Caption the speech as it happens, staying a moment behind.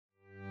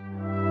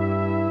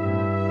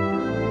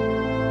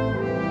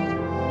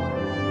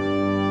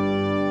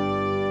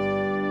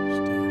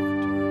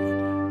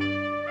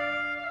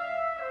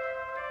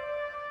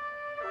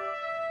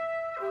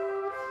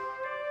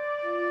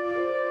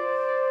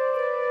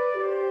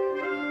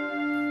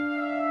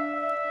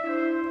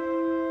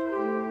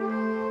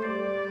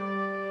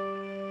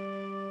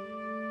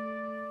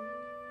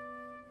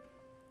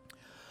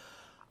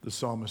The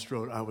psalmist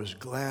wrote, I was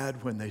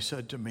glad when they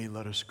said to me,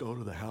 let us go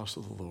to the house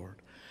of the Lord.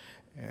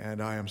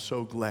 And I am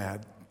so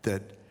glad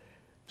that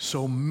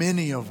so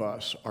many of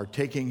us are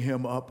taking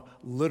him up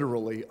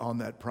literally on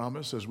that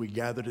promise as we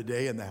gather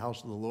today in the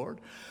house of the Lord.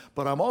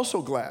 But I'm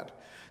also glad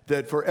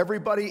that for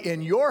everybody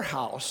in your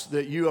house,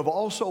 that you have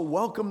also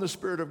welcomed the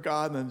Spirit of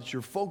God and that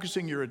you're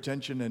focusing your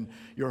attention and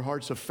your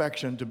heart's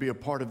affection to be a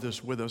part of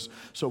this with us.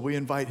 So we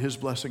invite his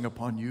blessing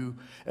upon you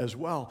as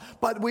well.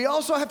 But we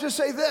also have to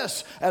say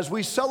this, as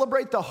we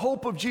celebrate the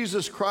hope of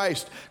Jesus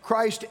Christ,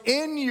 Christ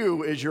in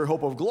you is your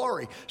hope of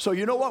glory. So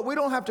you know what? We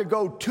don't have to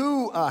go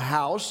to a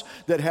house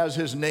that has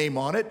his name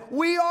on it.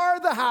 We are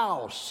the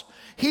house.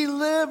 He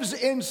lives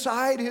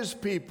inside his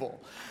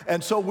people.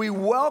 And so we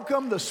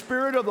welcome the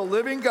Spirit of the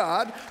living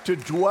God to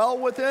dwell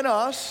within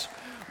us,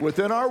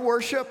 within our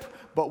worship,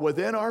 but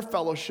within our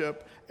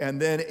fellowship,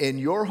 and then in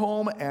your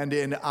home and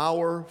in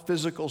our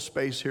physical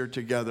space here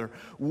together.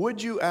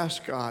 Would you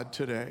ask God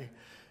today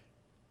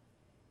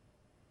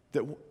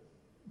that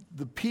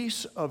the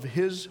piece of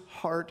his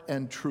heart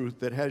and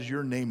truth that has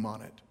your name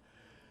on it,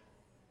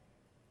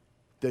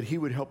 that he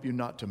would help you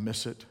not to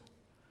miss it?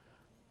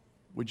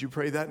 Would you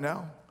pray that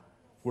now?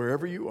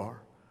 Wherever you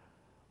are.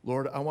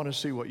 Lord, I want to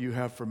see what you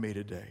have for me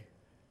today.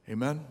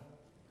 Amen?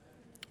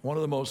 One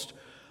of the most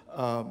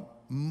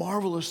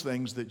marvelous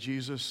things that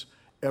Jesus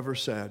ever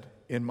said,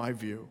 in my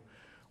view,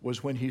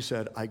 was when he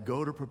said, I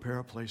go to prepare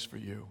a place for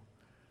you.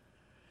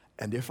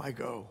 And if I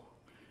go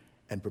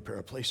and prepare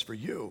a place for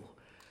you,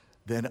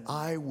 then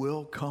I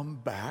will come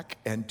back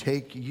and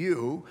take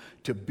you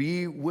to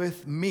be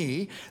with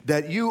me,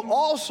 that you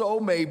also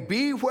may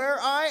be where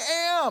I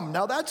am.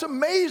 Now that's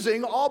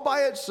amazing all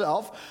by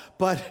itself,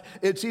 but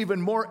it's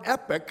even more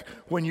epic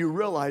when you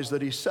realize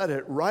that he said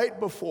it right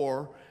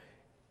before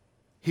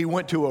he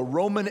went to a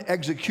Roman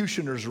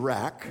executioner's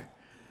rack,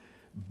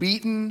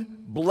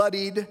 beaten,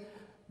 bloodied,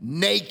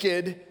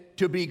 naked,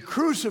 to be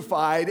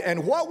crucified.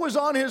 And what was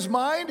on his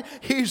mind?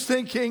 He's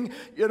thinking,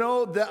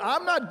 that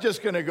I'm not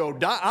just going to go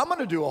die. I'm going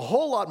to do a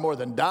whole lot more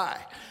than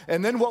die.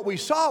 And then what we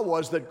saw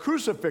was that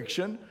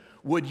crucifixion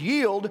would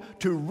yield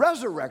to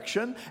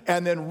resurrection,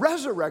 and then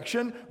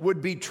resurrection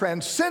would be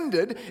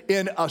transcended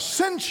in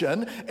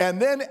ascension.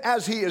 And then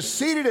as he is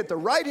seated at the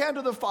right hand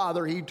of the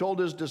Father, he told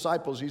his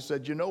disciples, he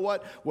said, you know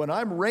what? When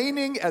I'm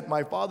reigning at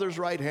my Father's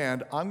right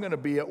hand, I'm going to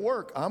be at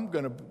work. I'm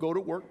going to go to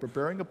work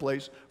preparing a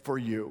place for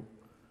you,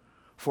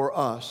 for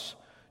us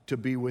to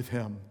be with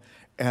him.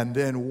 And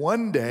then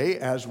one day,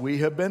 as we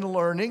have been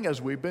learning,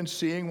 as we've been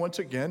seeing once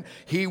again,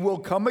 he will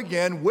come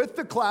again with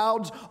the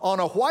clouds on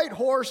a white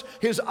horse.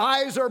 His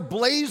eyes are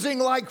blazing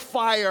like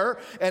fire,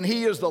 and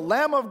he is the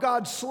Lamb of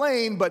God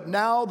slain, but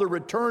now the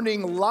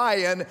returning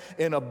lion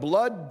in a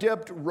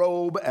blood-dipped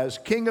robe as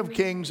King of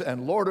Kings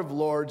and Lord of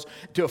Lords,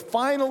 to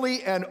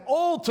finally and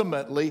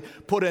ultimately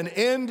put an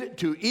end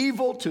to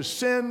evil, to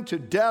sin, to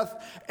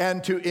death,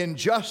 and to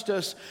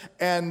injustice,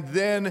 and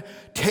then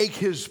take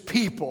his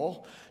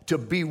people to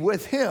be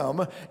with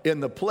him in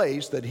the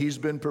place that he's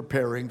been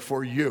preparing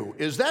for you.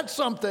 Is that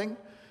something?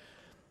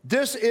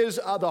 This is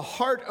the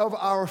heart of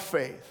our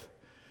faith.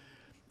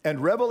 And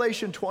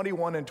Revelation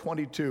 21 and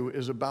 22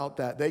 is about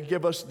that. They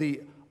give us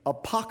the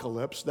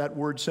apocalypse. That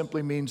word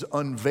simply means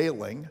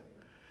unveiling.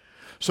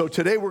 So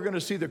today we're going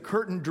to see the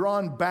curtain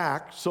drawn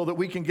back so that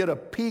we can get a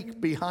peek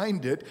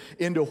behind it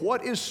into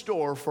what is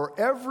stored for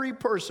every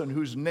person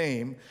whose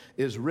name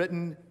is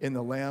written in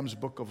the Lamb's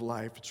Book of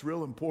Life. It's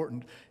real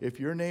important. If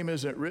your name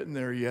isn't written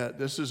there yet,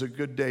 this is a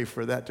good day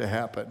for that to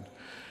happen.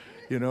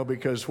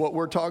 Because what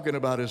we're talking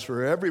about is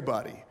for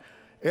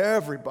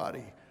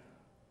everybody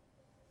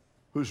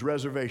whose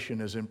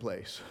reservation is in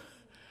place,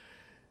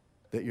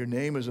 that your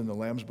name is in the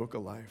Lamb's Book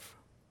of Life.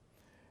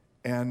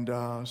 And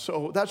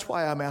so that's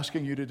why I'm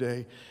asking you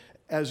today,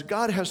 as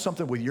God has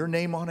something with your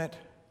name on it,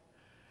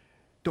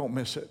 don't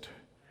miss it.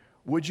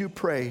 Would you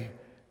pray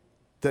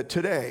that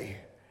today,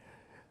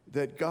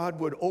 that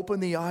God would open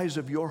the eyes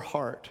of your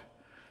heart,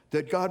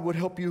 that God would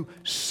help you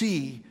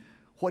see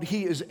what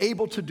he is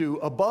able to do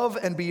above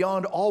and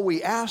beyond all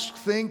we ask,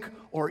 think,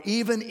 or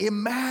even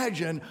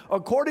imagine,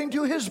 according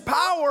to his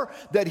power,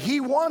 that he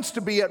wants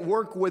to be at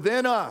work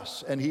within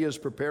us, and he is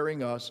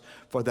preparing us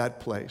for that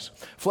place.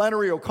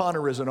 Flannery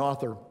O'Connor is an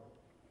author,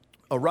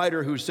 a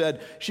writer who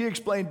said, she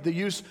explained the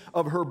use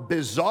of her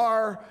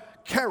bizarre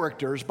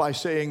characters by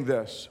saying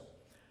this: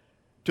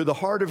 to the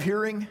hard of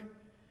hearing,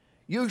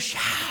 you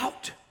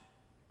shout.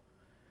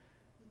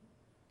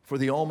 For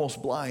the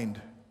almost blind,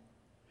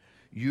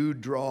 you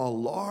draw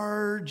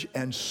large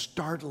and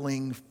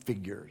startling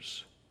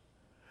figures.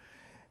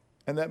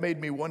 And that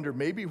made me wonder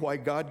maybe why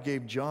God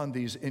gave John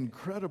these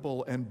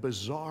incredible and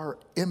bizarre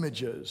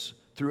images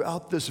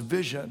throughout this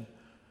vision.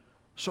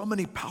 So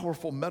many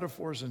powerful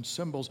metaphors and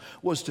symbols,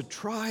 was to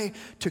try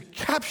to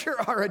capture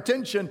our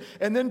attention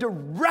and then to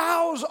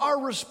rouse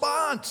our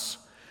response.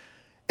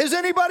 Is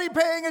anybody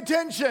paying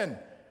attention?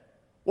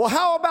 Well,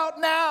 how about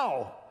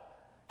now?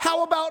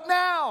 How about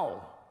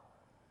now?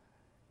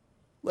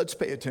 Let's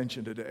pay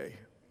attention today.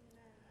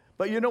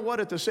 But you know what?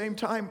 At the same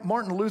time,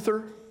 Martin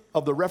Luther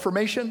of the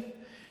Reformation,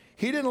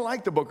 He didn't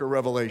like the book of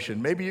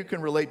Revelation. Maybe you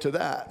can relate to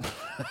that.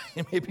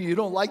 Maybe you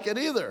don't like it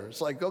either.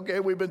 It's like, okay,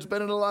 we've been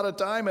spending a lot of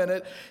time in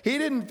it. He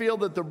didn't feel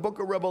that the book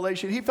of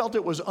Revelation, he felt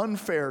it was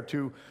unfair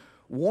to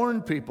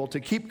warn people to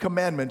keep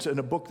commandments in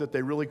a book that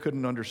they really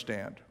couldn't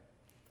understand.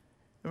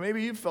 And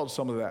maybe you felt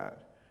some of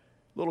that.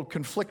 A little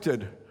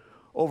conflicted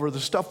over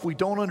the stuff we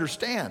don't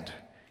understand.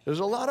 There's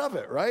a lot of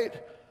it, right?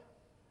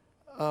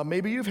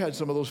 Maybe you've had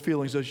some of those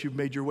feelings as you've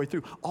made your way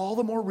through. All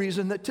the more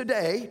reason that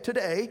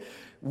today,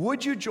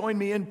 would you join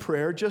me in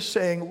prayer just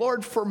saying,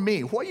 Lord, for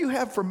me, what you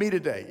have for me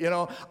today? You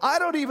know, I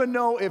don't even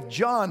know if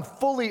John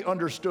fully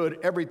understood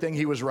everything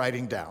he was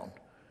writing down,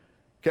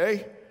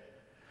 okay?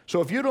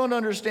 So if you don't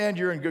understand,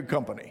 you're in good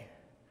company.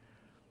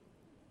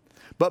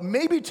 But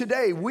maybe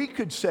today we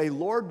could say,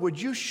 Lord, would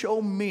you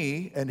show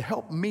me and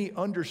help me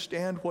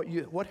understand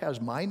what has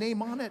my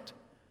name on it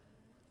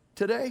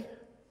today?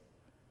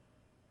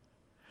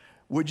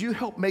 Would you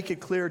help make it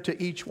clear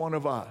to each one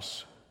of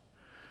us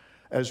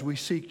as we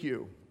seek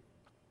you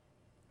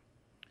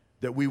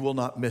that we will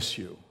not miss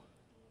you?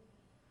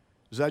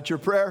 Is that your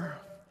prayer?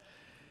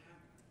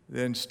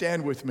 Then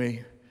stand with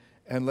me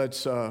and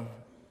let's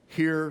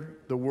hear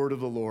the word of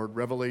the Lord,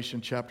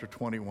 Revelation chapter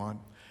 21.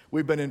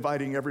 We've been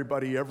inviting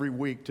everybody every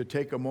week to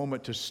take a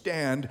moment to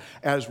stand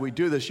as we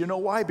do this. You know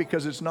why?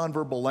 Because it's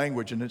nonverbal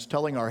language and it's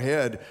telling our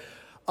head,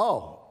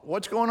 oh,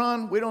 what's going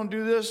on? We don't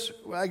do this.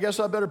 Well, I guess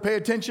I better pay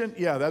attention.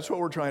 Yeah, that's what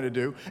we're trying to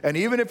do. And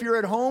even if you're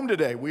at home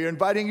today, we're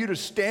inviting you to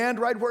stand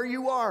right where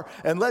you are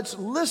and let's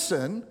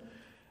listen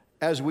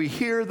as we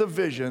hear the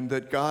vision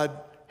that God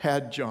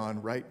had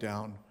John write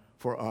down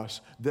for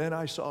us. Then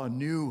I saw a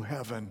new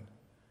heaven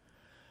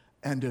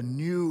and a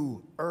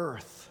new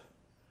earth.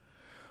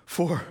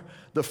 For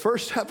the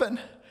first heaven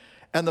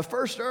and the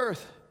first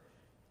earth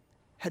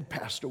had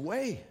passed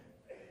away.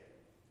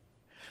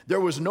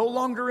 There was no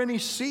longer any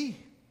sea.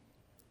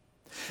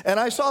 And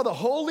I saw the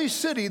holy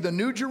city, the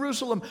New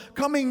Jerusalem,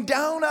 coming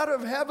down out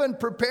of heaven,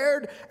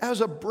 prepared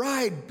as a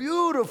bride,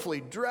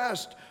 beautifully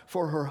dressed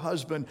for her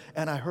husband.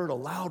 And I heard a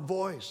loud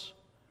voice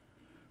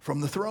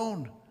from the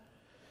throne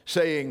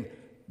saying,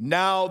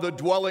 now the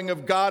dwelling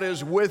of God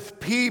is with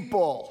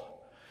people.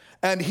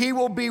 And he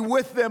will be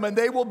with them, and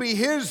they will be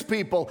his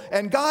people.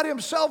 And God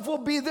himself will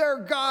be their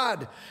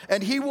God.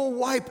 And he will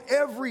wipe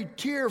every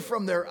tear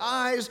from their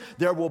eyes.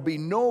 There will be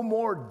no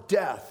more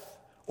death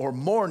or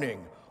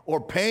mourning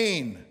or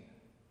pain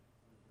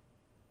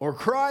or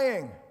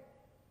crying.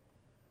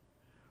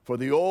 For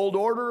the old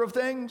order of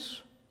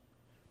things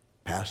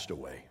passed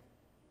away.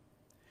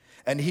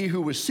 And he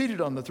who was seated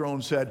on the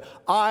throne said,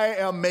 I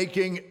am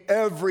making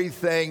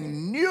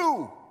everything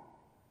new.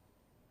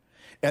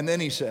 And then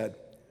he said,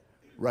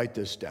 write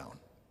this down.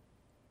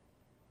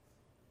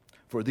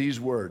 For these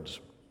words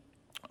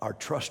are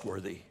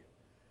trustworthy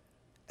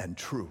and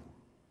true.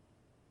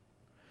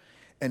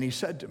 And he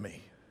said to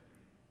me,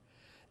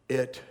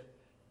 it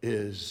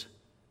is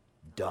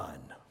done.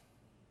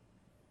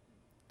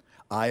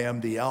 I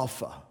am the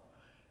Alpha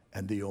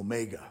and the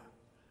Omega,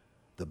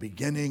 the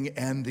beginning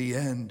and the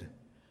end.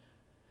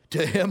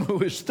 To him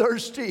who is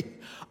thirsty,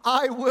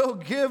 I will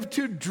give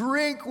to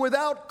drink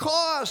without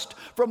cost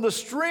from the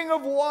spring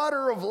of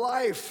water of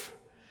life.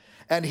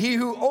 And he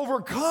who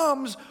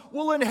overcomes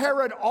will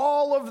inherit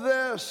all of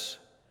this.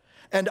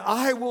 And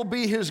I will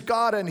be his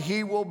God, and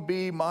he will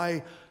be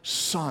my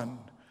son.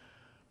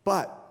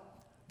 But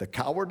the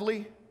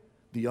cowardly,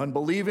 the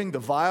unbelieving, the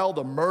vile,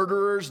 the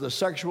murderers, the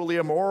sexually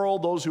immoral,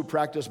 those who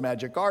practice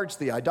magic arts,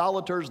 the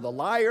idolaters, the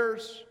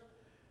liars,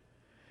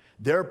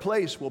 their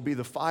place will be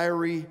the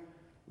fiery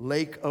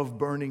lake of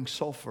burning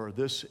sulfur.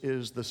 This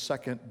is the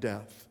second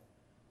death.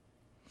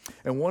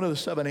 And one of the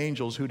seven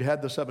angels who'd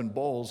had the seven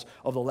bowls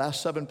of the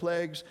last seven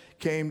plagues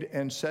came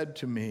and said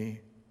to me,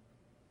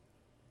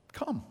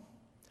 come,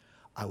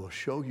 I will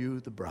show you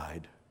the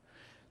bride,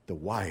 the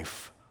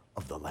wife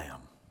of the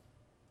Lamb.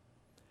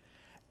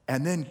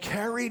 And then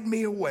carried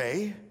me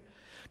away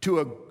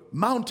to a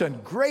mountain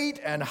great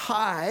and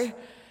high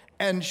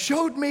and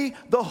showed me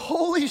the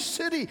holy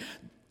city,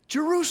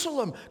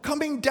 Jerusalem,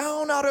 coming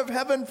down out of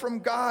heaven from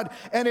God.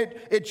 And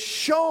it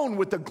shone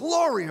with the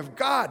glory of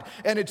God.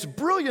 And its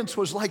brilliance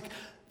was like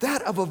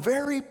that of a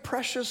very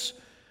precious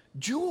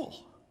jewel,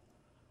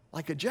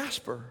 like a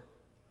jasper,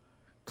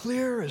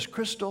 clear as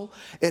crystal.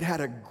 It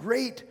had a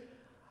great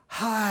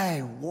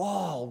high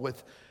wall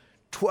with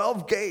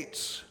 12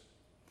 gates,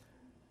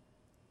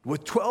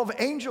 with 12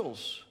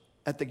 angels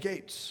at the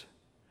gates.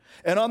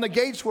 And on the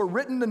gates were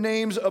written the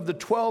names of the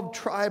 12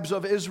 tribes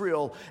of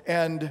Israel.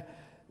 And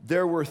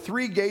there were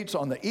 3 gates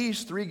on the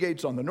east, 3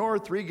 gates on the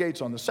north, 3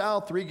 gates on the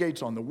south, 3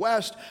 gates on the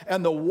west.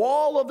 And the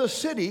wall of the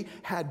city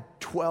had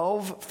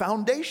 12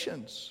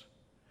 foundations.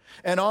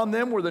 And on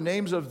them were the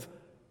names of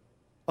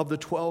the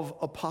 12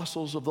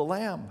 apostles of the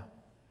Lamb.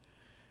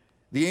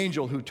 The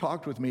angel who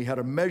talked with me had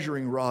a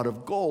measuring rod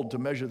of gold to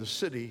measure the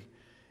city,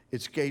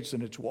 its gates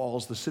and its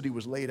walls. The city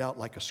was laid out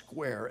like a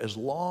square, as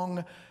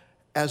long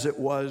as it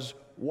was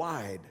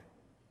wide.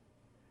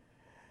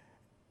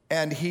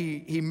 And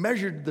he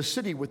measured the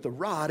city with the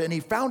rod, and he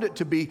found it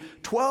to be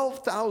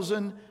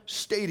 12,000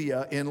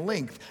 stadia in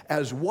length,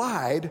 as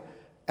wide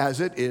as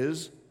it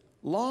is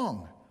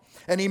long.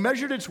 And he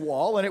measured its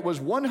wall, and it was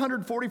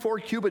 144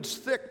 cubits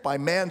thick by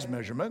man's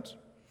measurements,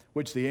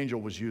 which the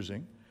angel was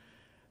using.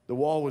 The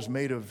wall was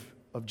made of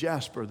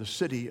jasper, the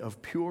city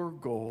of pure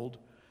gold,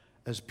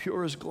 as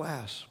pure as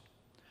glass.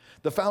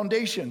 The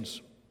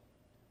foundations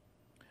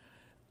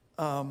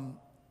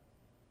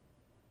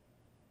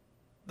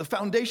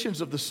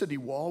of the city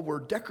wall were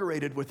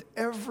decorated with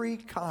every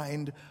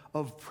kind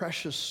of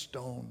precious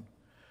stone.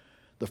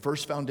 The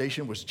first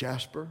foundation was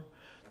jasper,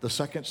 the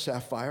second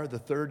sapphire, the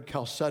third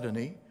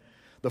chalcedony,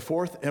 the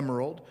fourth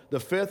emerald, the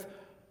fifth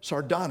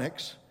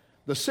sardonyx,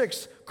 the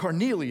sixth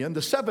carnelian,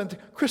 the seventh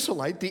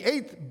chrysolite, the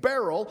eighth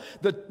beryl,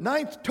 the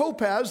ninth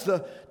topaz,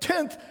 the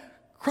 10th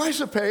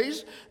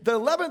chrysoprase, the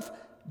 11th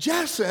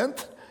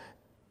jacinth,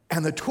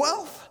 and the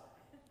 12th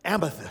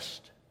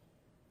amethyst.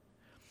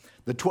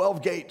 The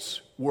 12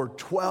 gates were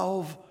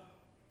 12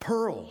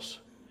 pearls,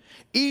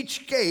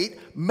 each gate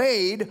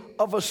made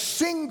of a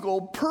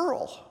single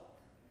pearl.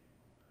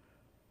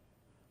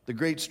 The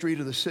great street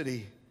of the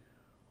city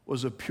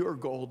was of pure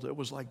gold that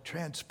was like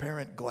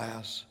transparent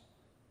glass.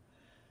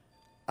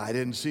 I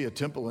didn't see a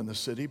temple in the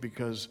city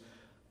because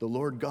the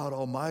Lord God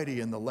Almighty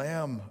and the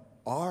Lamb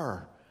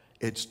are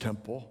its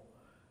temple.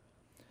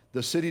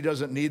 The city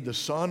doesn't need the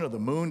sun or the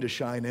moon to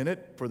shine in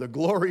it, for the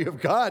glory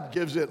of God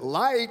gives it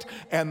light,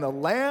 and the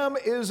Lamb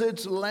is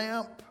its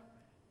lamp.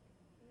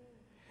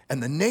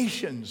 And the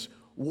nations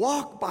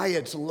walk by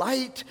its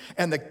light,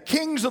 and the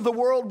kings of the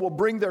world will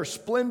bring their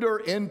splendor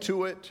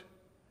into it.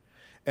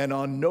 And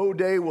on no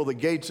day will the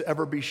gates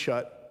ever be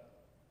shut,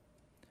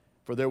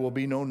 for there will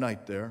be no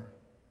night there.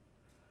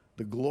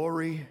 The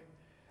glory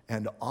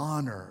and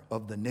honor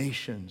of the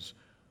nations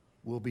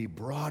will be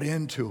brought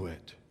into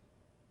it.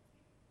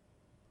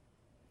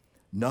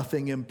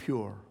 Nothing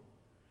impure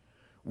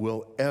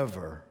will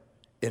ever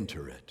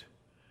enter it,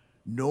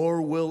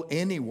 nor will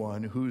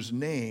anyone whose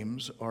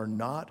names are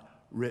not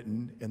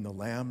written in the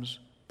Lamb's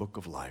book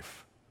of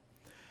life.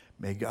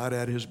 May God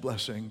add his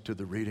blessing to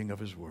the reading of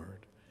his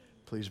word.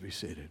 Please be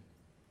seated.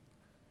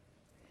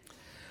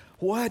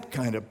 What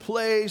kind of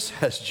place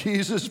has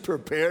Jesus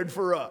prepared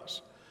for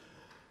us?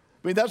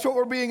 I mean, that's what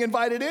we're being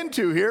invited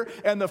into here.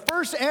 And the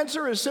first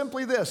answer is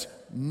simply this: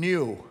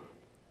 new.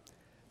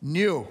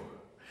 New.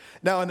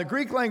 Now, in the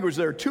Greek language,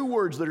 there are two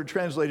words that are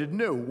translated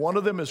new. One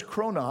of them is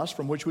chronos,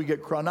 from which we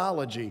get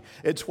chronology.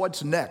 It's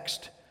what's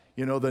next,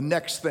 the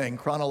next thing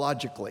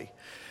chronologically.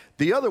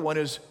 The other one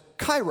is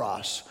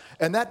kairos,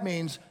 and that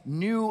means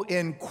new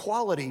in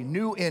quality,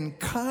 new in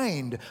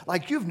kind,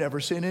 like you've never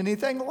seen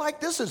anything like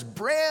this. Is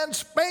brand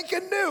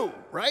spanking new,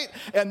 right?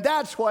 And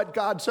that's what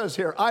God says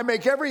here. I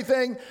make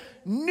everything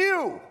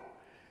new.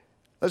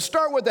 Let's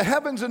start with the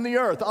heavens and the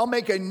earth. I'll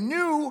make a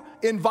new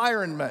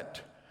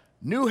environment.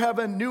 New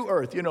heaven, new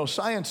earth.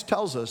 Science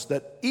tells us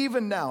that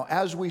even now,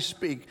 as we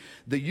speak,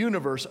 the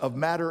universe of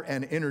matter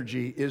and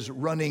energy is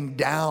running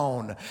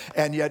down.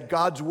 And yet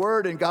God's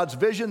word and God's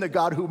vision, the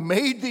God who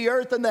made the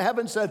earth and the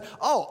heavens, said,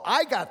 oh,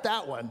 I got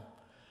that one.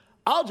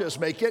 I'll just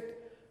make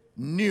it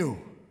new.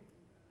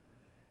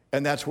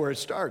 And that's where it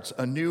starts,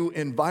 a new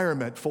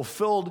environment,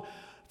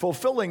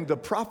 fulfilling the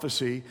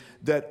prophecy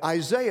that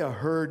Isaiah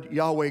heard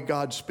Yahweh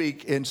God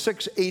speak in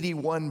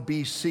 681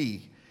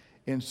 BC.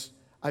 In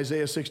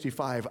Isaiah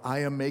 65, I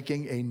am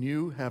making a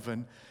new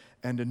heaven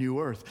and a new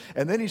earth.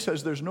 And then he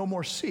says there's no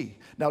more sea.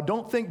 Now,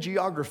 don't think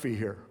geography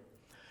here.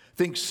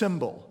 Think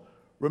symbol.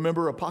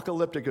 Remember,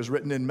 apocalyptic is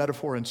written in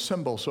metaphor and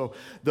symbol. So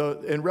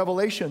in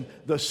Revelation,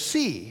 the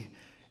sea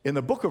in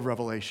the book of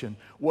Revelation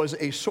was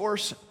a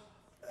source.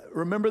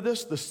 Remember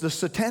this? The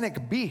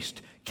satanic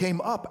beast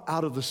came up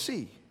out of the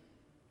sea.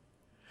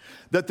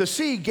 That the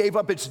sea gave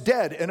up its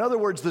dead. In other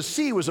words, the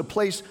sea was a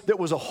place that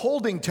was a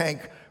holding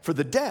tank for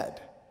the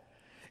dead.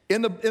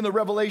 In the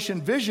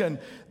Revelation vision,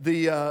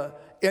 in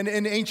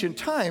ancient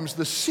times,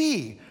 the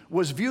sea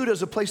was viewed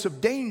as a place of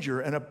danger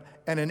and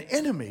an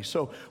enemy.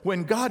 So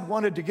when God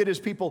wanted to get his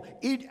people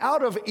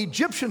out of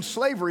Egyptian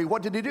slavery,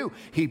 what did he do?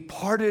 He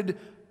parted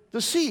the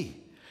sea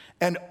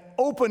and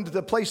opened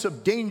the place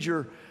of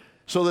danger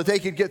so that they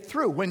could get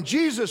through. When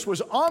Jesus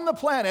was on the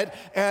planet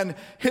and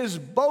his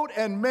boat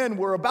and men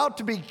were about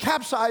to be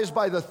capsized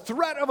by the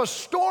threat of a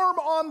storm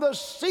on the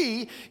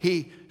sea,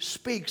 he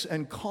speaks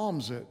and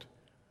calms it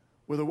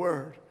with a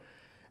word.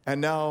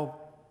 And now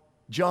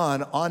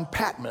John on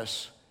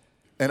Patmos,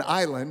 an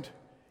island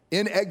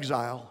in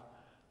exile,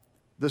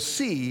 the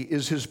sea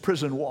is his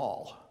prison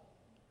wall.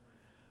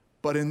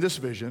 But in this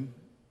vision,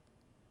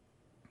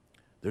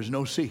 there's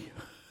no sea.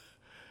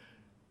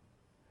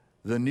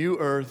 The new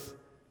earth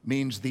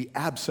means the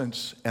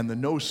absence, and the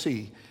no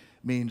sea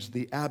means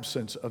the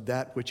absence of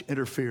that which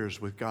interferes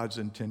with God's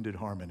intended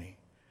harmony.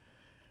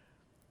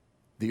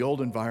 The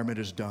old environment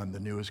is done, the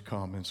new has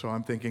come. And so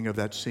I'm thinking of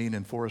that scene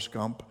in Forrest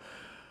Gump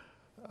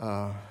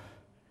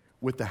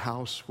with the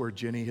house where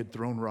Jenny had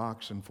thrown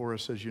rocks, and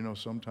Forrest says,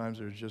 sometimes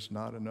there's just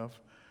not enough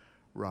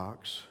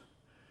rocks.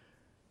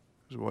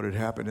 Is what had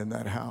happened in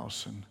that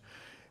house.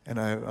 And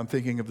I'm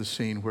thinking of the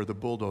scene where the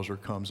bulldozer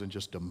comes and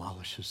just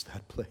demolishes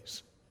that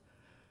place.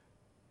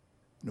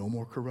 No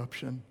more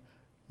corruption,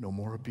 no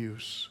more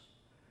abuse.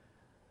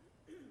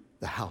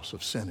 The house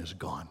of sin is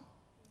gone.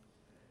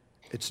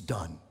 It's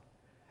done.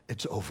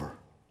 It's over.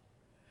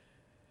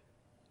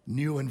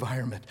 New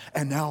environment.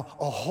 And now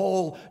a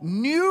whole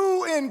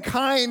new in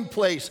kind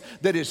place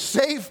that is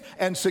safe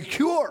and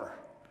secure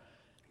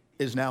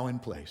is now in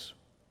place.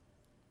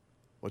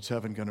 What's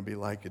heaven going to be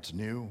like? It's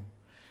new.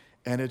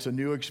 And it's a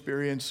new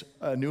experience,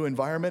 a new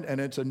environment, and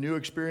it's a new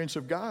experience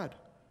of God.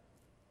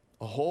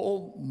 A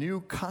whole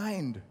new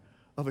kind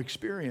of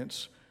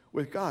experience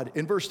with God.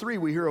 In verse 3,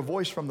 we hear a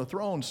voice from the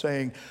throne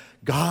saying,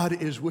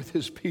 God is with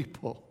his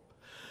people.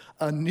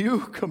 A new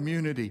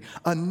community,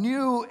 a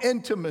new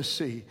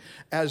intimacy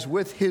as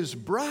with his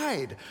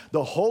bride.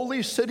 The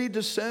holy city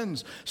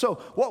descends.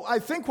 So I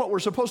think what we're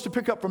supposed to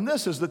pick up from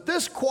this is that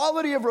this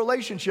quality of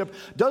relationship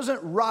doesn't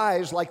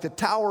rise like the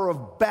Tower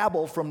of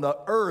Babel from the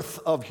earth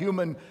of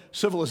human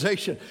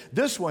civilization.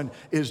 This one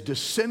is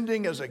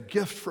descending as a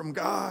gift from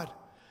God.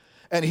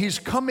 And he's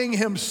coming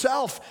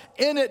himself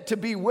in it to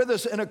be with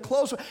us in a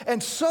close,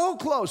 and so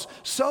close,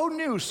 so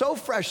new, so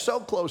fresh, so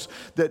close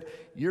that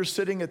you're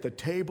sitting at the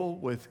table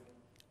with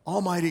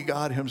Almighty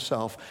God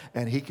himself,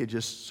 and he could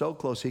just, so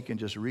close, he can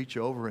just reach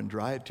over and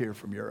dry a tear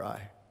from your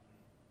eye.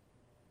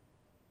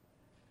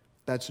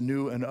 That's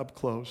new and up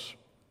close.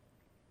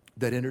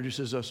 That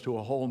introduces us to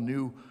a whole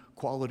new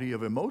quality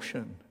of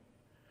emotion.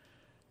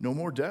 No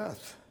more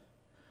death,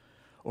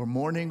 or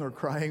mourning, or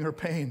crying, or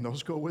pain.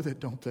 Those go with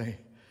it, don't they?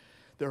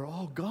 They're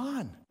all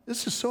gone.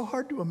 This is so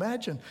hard to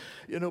imagine.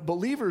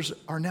 Believers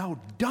are now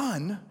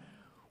done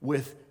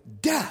with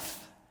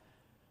death.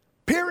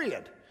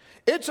 Period.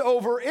 It's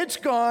over. It's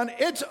gone.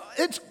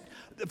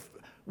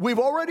 We've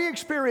already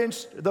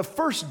experienced the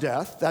first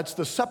death. That's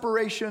the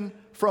separation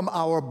from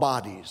our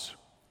bodies.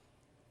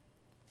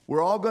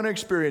 We're all going to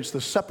experience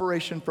the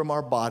separation from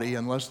our body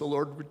unless the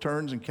Lord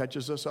returns and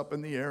catches us up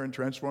in the air and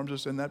transforms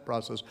us in that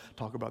process.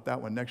 Talk about that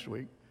one next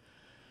week.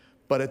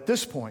 But at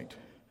this point,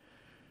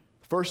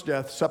 first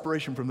death,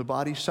 separation from the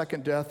body.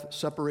 Second death,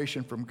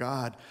 separation from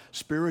God.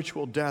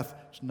 Spiritual death,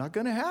 it's not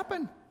going to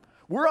happen.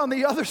 We're on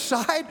the other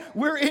side.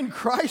 We're in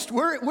Christ.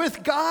 We're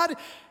with God.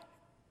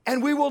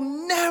 And we will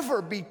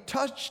never be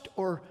touched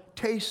or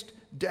taste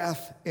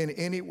death in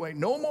any way.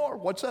 No more.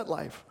 What's that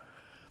life?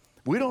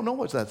 We don't know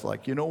what that's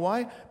like. You know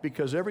why?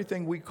 Because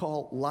everything we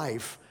call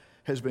life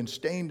has been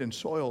stained and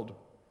soiled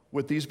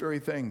with these very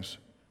things.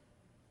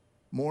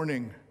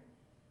 Mourning,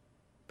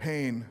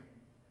 pain,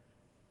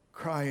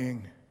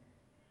 crying,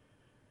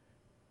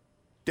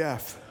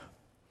 death.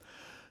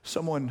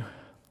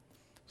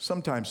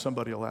 Sometimes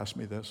somebody will ask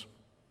me this.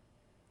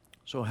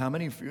 So how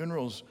many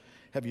funerals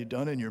have you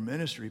done in your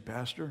ministry,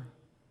 Pastor?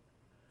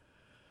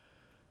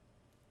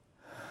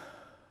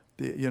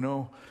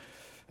 The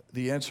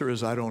answer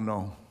is I don't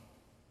know.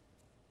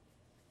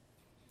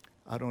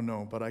 I don't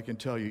know, but I can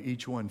tell you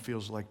each one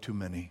feels like too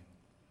many.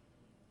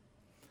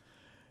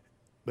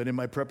 But in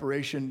my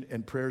preparation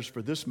and prayers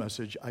for this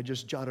message, I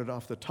just jotted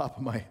off the top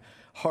of my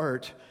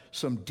heart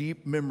some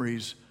deep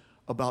memories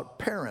about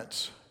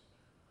parents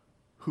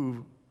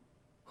who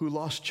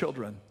lost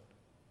children.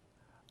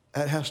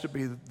 That has to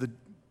be the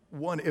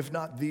one, if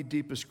not the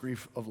deepest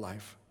grief of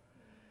life.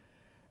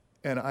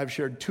 And I've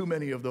shared too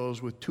many of those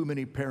with too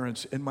many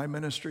parents in my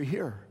ministry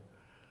here.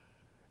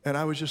 And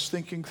I was just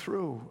thinking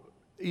through,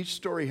 each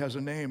story has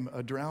a name: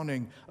 a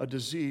drowning, a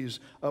disease,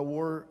 a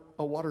war,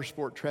 a water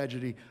sport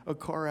tragedy, a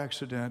car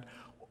accident,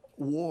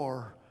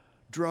 war,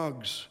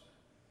 drugs,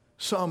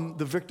 some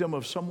the victim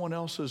of someone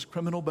else's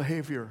criminal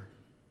behavior.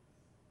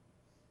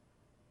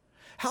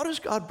 How does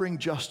God bring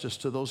justice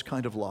to those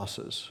kind of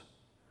losses?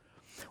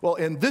 Well,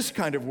 in this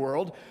kind of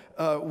world,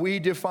 we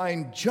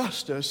define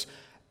justice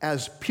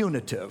as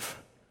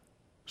punitive.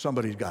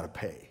 Somebody's got to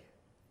pay.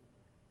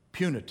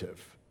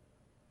 Punitive.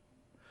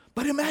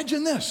 But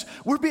imagine this.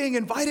 We're being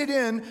invited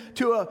in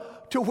to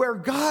where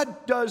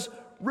God does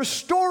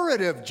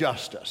restorative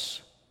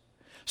justice.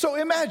 So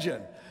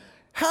imagine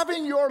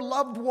having your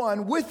loved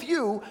one with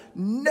you,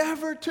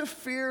 never to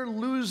fear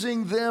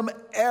losing them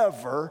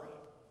ever,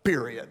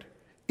 period.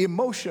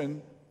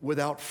 Emotion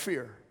without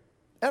fear,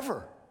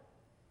 ever.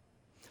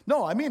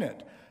 No, I mean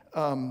it.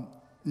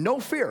 No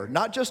fear,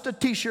 not just a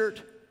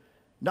t-shirt,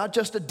 not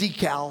just a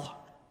decal.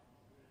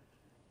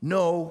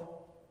 No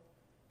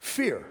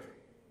fear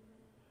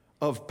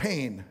of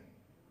pain,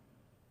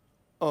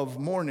 of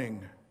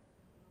mourning,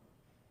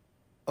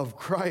 of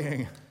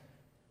crying.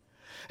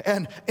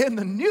 And in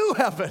the new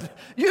heaven,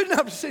 you've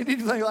never seen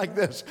anything like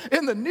this.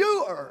 In the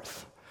new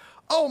earth,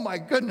 oh my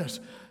goodness,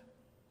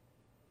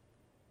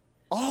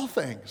 all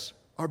things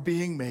are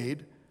being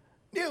made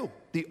new.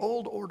 The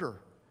old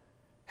order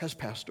has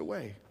passed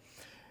away.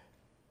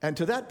 And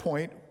to that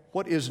point,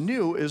 what is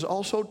new is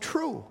also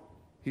true.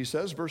 He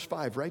says, verse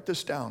 5, write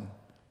this down.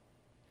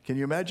 Can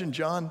you imagine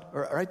John?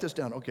 Or write this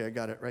down. Okay, I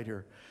got it right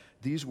here.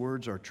 These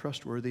words are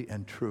trustworthy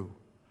and true.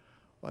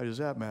 Why does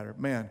that matter?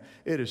 Man,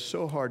 it is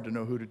so hard to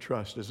know who to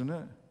trust, isn't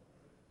it?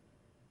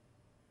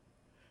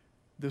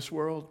 This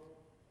world,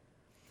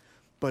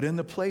 But in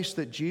the place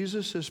that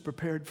Jesus has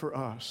prepared for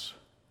us,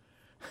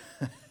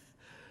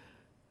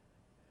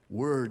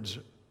 words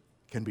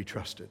can be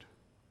trusted.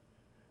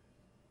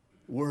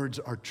 Words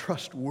are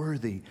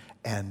trustworthy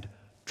and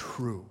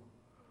true.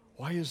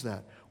 Why is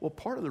that? Well,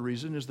 part of the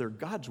reason is they're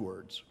God's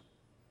words.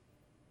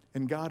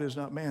 And God is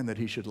not man that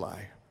he should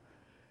lie.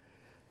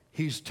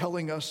 He's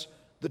telling us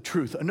the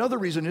truth. Another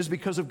reason is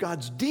because of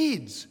God's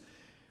deeds.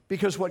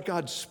 Because what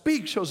God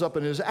speaks shows up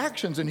in his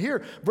actions. And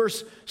here,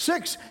 verse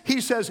 6, he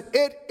says,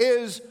 it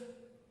is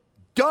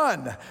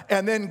done.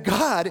 And then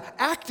God,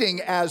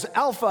 acting as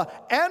Alpha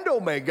and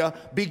Omega,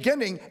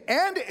 beginning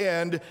and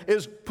end,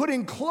 is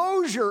putting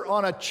closure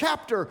on a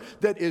chapter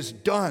that is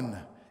done.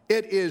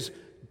 It is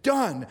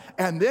done.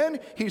 And then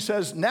he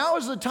says, now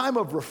is the time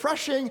of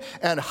refreshing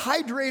and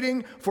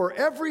hydrating for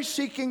every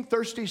seeking,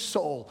 thirsty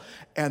soul.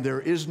 And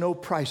there is no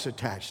price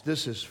attached.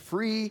 This is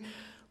free,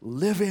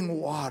 living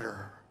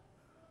water.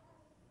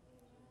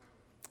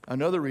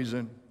 Another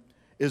reason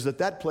is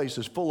that place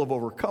is full of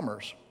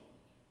overcomers.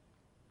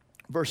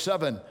 Verse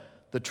 7,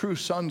 the true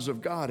sons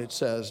of God, it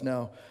says.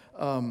 Now,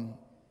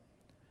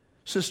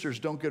 sisters,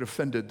 don't get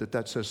offended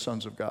that says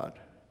sons of God.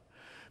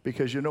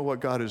 Because you know what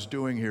God is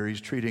doing here?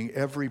 He's treating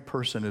every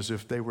person as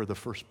if they were the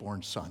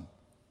firstborn son.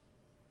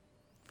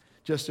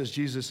 Just as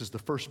Jesus is the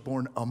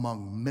firstborn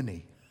among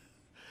many,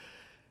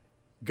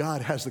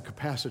 God has the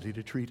capacity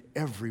to treat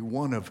every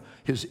one of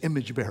his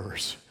image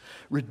bearers,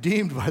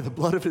 redeemed by the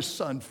blood of his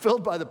Son,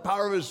 filled by the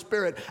power of his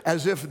Spirit,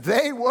 as if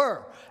they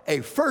were a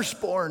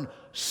firstborn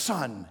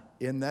son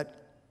in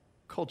that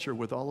culture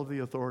with all of the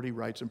authority,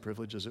 rights, and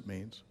privileges it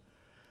means.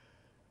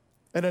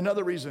 And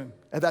another reason,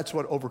 and that's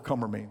what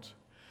overcomer means.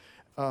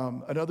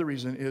 Another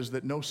reason is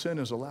that no sin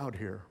is allowed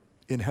here.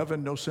 In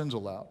heaven, no sin's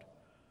allowed.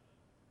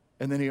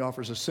 And then he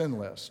offers a sin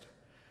list.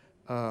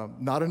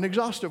 Not an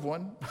exhaustive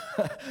one,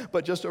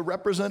 but just a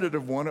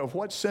representative one of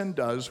what sin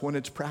does when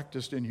it's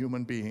practiced in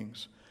human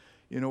beings.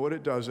 You know what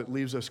it does? It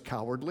leaves us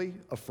cowardly,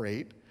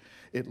 afraid.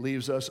 It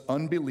leaves us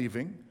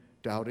unbelieving,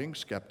 doubting,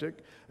 skeptic.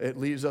 It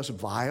leaves us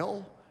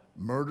vile,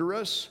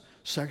 murderous,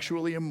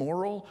 sexually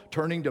immoral,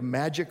 turning to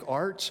magic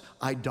arts,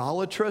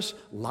 idolatrous,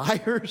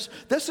 liars.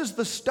 This is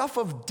the stuff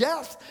of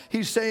death.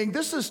 He's saying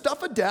this is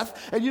stuff of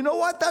death. And you know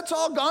what? That's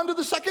all gone to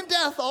the second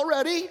death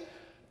already.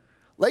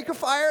 Lake of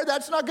fire,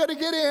 that's not going to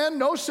get in.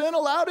 No sin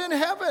allowed in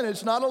heaven.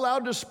 It's not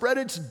allowed to spread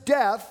its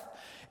death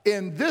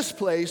in this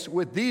place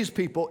with these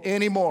people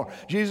anymore.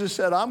 Jesus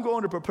said, I'm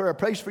going to prepare a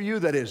place for you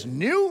that is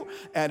new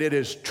and it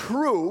is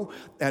true,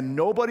 and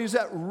nobody's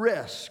at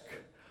risk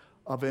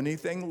of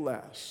anything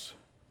less.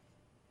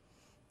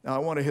 Now, I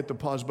want to hit the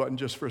pause button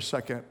just for a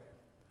second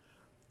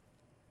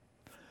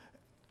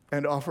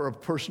and offer a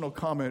personal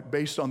comment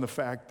based on the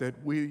fact that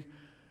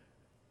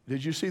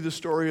did you see the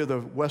story of the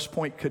West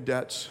Point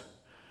cadets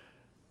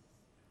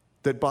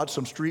that bought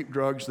some street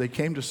drugs? They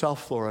came to South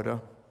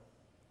Florida.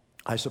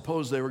 I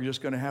suppose they were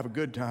just going to have a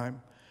good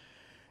time.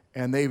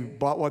 And they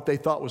bought what they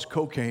thought was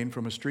cocaine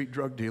from a street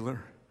drug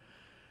dealer.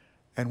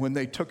 And when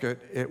they took it,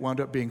 it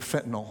wound up being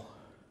fentanyl.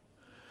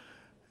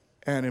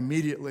 And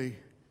immediately,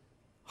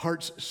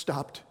 hearts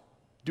stopped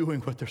doing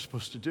what they're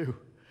supposed to do.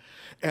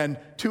 And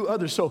 2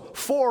 others, so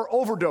 4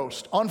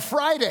 overdosed on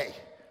Friday.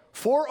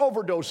 4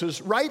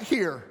 overdoses right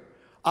here.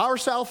 Our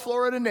South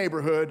Florida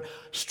neighborhood,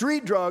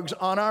 street drugs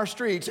on our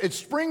streets. It's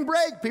spring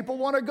break. People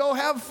want to go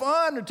have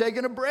fun. They're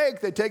taking a break.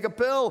 They take a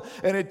pill,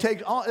 and it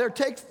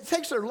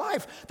takes their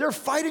life. They're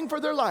fighting for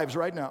their lives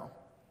right now.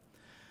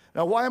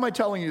 Now, why am I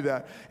telling you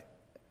that?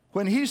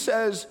 When he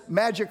says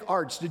magic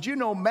arts, did you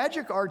know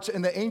magic arts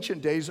in the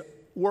ancient days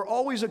were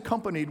always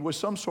accompanied with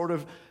some sort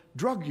of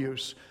drug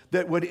use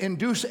that would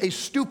induce a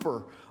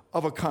stupor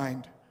of a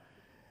kind?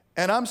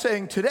 And I'm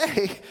saying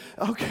today,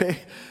 okay,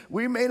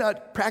 we may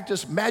not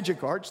practice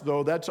magic arts,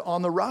 though that's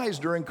on the rise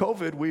during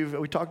COVID.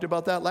 We talked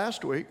about that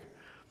last week.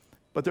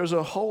 But there's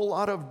a whole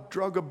lot of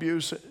drug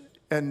abuse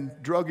and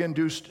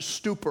drug-induced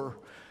stupor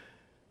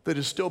that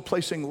is still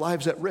placing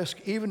lives at risk,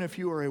 even if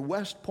you are a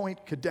West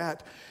Point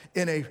cadet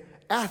in an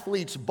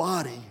athlete's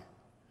body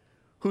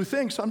who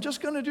thinks, I'm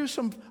just going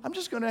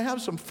to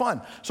have some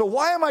fun. So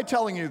why am I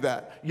telling you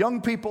that?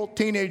 Young people,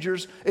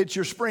 teenagers, it's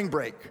your spring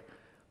break.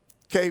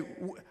 Okay,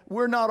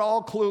 we're not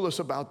all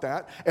clueless about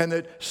that, and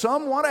that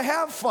some want to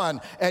have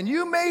fun, and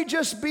you may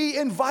just be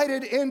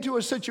invited into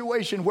a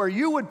situation where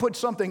you would put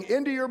something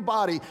into your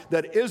body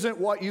that isn't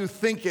what you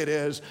think it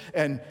is,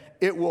 and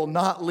it will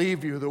not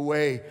leave you the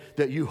way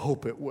that you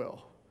hope it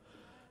will.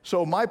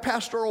 So my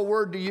pastoral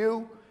word to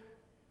you,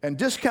 and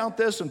discount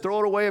this and throw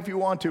it away if you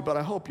want to, but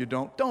I hope you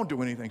don't. Don't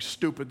do anything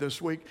stupid this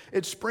week.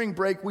 It's spring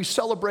break. We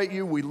celebrate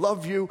you. We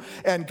love you.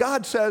 And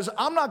God says,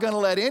 I'm not going to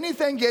let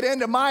anything get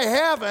into my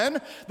heaven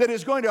that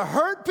is going to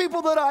hurt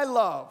people that I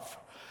love.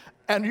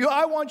 And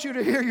I want you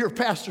to hear your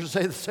pastor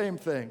say the same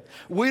thing.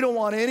 We don't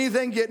want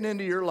anything getting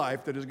into your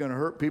life that is going to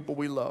hurt people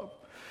we love.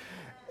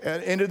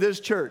 And into this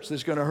church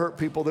that's going to hurt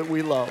people that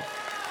we love.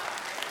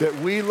 That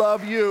we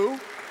love you,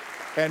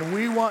 and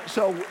we want,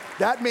 so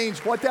that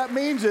means, what that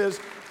means is,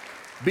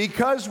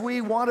 because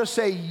we want to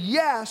say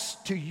yes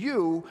to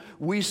you,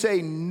 we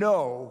say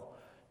no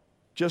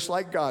just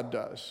like God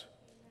does,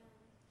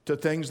 to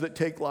things that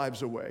take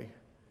lives away.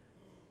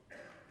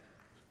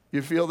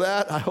 You feel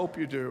that? I hope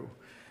you do.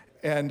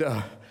 And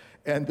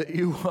that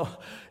you,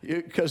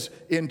 because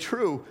in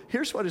true,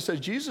 here's what it says: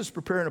 Jesus is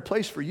preparing a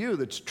place for you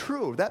that's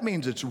true. That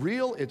means it's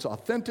real, it's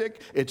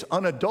authentic, it's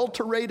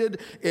unadulterated,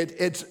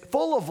 it's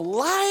full of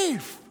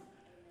life.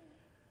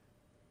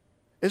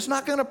 It's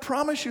not going to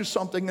promise you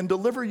something and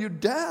deliver you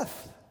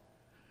death.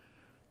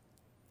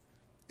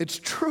 It's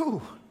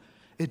true,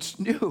 it's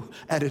new,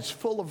 and it's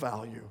full of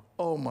value.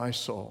 Oh, my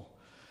soul.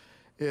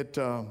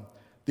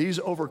 These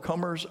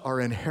overcomers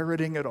are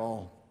inheriting it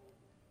all.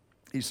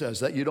 He says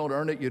that you don't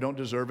earn it, you don't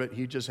deserve it.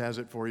 He just has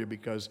it for you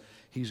because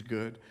he's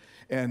good.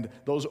 And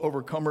those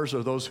overcomers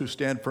are those who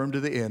stand firm to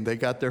the end. They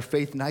got their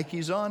faith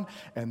Nikes on,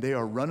 and they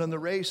are running the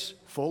race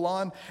full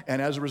on.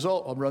 And as a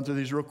result, I'll run through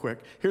these real quick.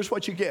 Here's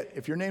what you get.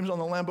 If your name's on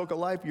the Lamb Book of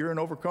Life, you're an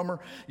overcomer.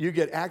 You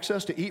get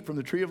access to eat from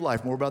the tree of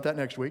life. More about that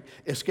next week.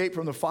 Escape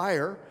from the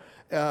fire.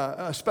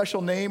 A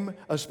special name,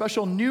 a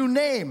special new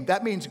name.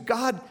 That means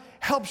God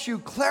helps you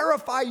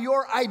clarify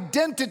your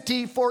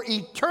identity for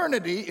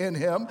eternity in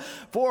him.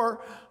 For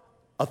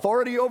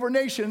authority over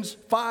nations.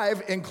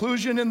 5,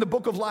 inclusion in the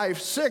book of life.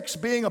 6,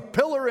 being a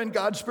pillar in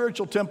God's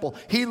spiritual temple.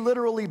 He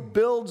literally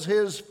builds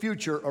his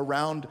future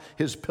around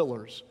his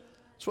pillars.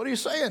 That's what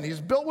he's saying. He's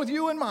built with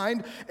you in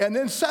mind. And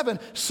then 7,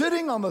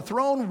 sitting on the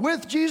throne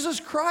with Jesus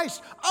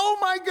Christ. Oh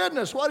my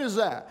goodness, what is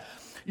that?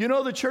 You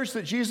know the church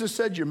that Jesus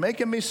said, you're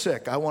making me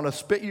sick. I want to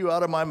spit you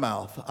out of my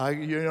mouth.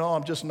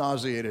 I'm just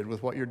nauseated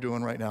with what you're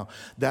doing right now.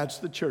 That's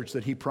the church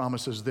that he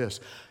promises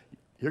this.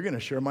 You're going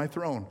to share my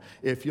throne.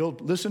 If you'll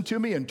listen to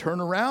me and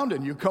turn around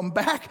and you come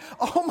back,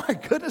 oh my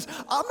goodness,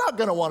 I'm not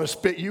going to want to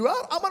spit you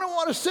out. I'm going to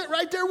want to sit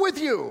right there with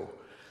you.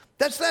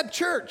 That's that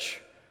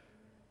church.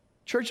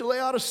 Church of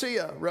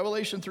Laodicea,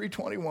 Revelation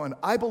 3:21.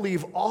 I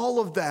believe all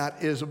of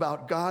that is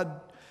about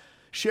God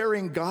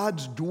sharing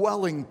God's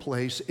dwelling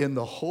place in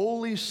the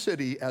holy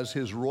city as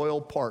his royal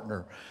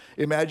partner.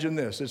 Imagine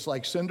this. It's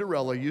like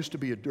Cinderella used to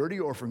be a dirty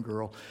orphan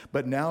girl,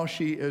 but now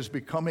she is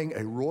becoming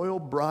a royal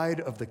bride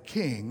of the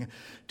king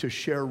to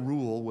share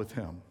rule with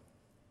him.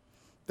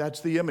 That's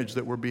the image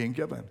that we're being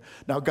given.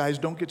 Now, guys,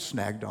 don't get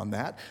snagged on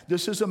that.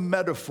 This is a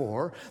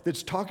metaphor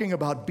that's talking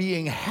about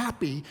being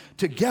happy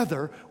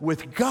together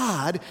with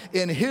God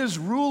in his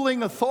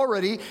ruling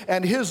authority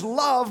and his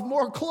love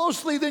more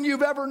closely than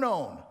you've ever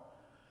known.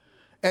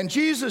 And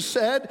Jesus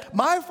said,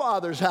 my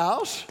Father's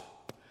house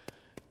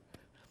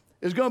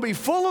is going to be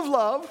full of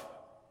love,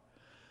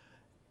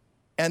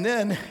 and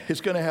then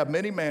it's going to have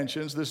many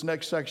mansions. This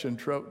next section,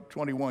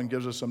 21,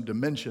 gives us some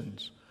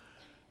dimensions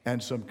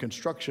and some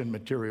construction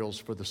materials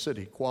for the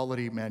city,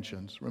 quality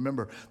mansions.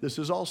 Remember, this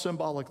is all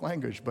symbolic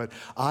language, but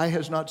eye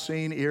has not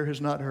seen, ear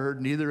has not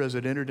heard, neither has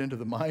it entered into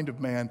the mind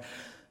of man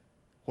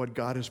what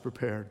God has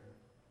prepared.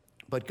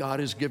 But God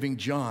is giving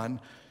John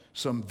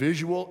some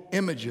visual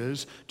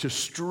images to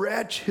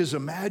stretch his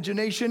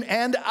imagination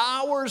and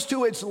ours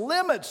to its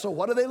limits. So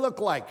what do they look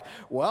like?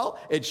 Well,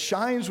 it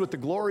shines with the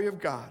glory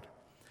of God,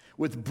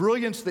 with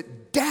brilliance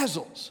that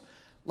dazzles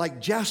like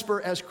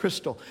jasper as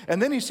crystal.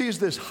 And then he sees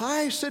this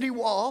high city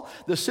wall.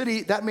 The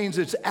city, that means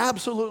it's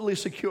absolutely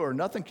secure.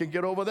 Nothing can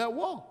get over that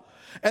wall.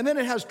 And then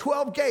it has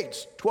 12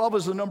 gates. 12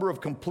 is the number of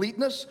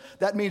completeness.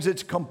 That means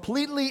it's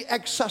completely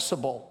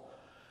accessible.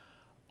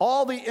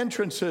 All the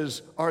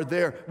entrances are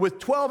there with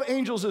 12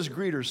 angels as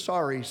greeters.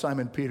 Sorry,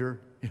 Simon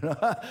Peter.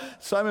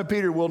 Simon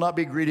Peter will not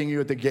be greeting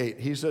you at the gate.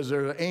 He says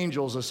there are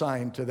angels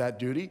assigned to that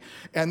duty.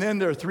 And then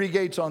there are 3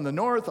 gates on the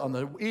north, on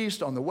the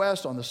east, on the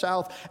west, on the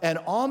south. And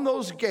on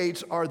those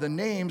gates are the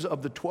names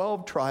of the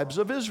 12 tribes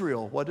of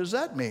Israel. What does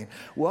that mean?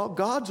 Well,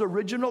 God's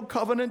original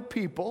covenant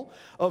people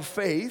of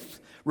faith,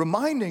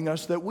 reminding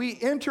us that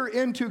we enter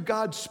into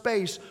God's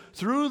space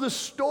through the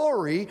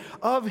story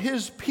of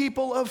his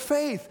people of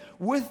faith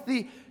with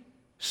the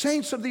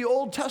saints of the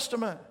Old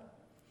Testament.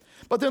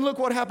 But then look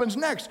what happens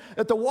next.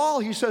 At the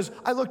wall, he says,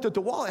 I looked at the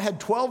wall. It had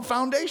 12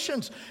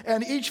 foundations,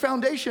 and each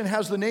foundation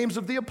has the names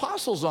of the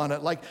apostles on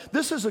it. Like,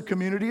 this is a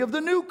community of the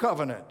new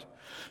covenant.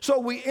 So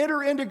we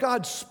enter into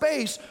God's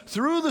space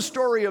through the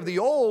story of the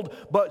old,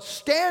 but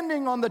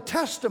standing on the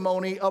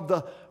testimony of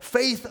the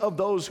faith of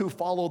those who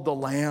followed the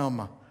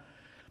Lamb.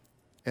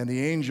 And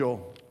the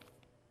angel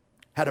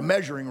had a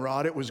measuring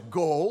rod. It was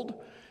gold.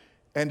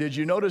 And did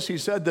you notice he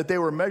said that they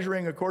were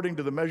measuring according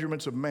to the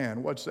measurements of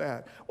man? What's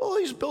that? Well,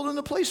 he's building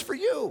a place for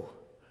you.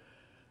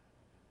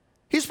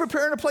 He's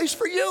preparing a place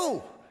for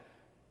you.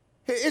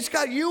 It's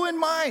got you in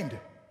mind.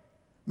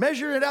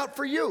 Measure it out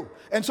for you.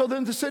 And so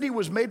then the city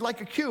was made like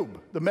a cube.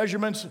 The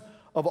measurements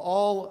of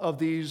all of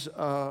these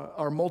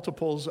are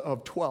multiples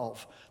of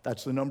 12.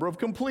 That's the number of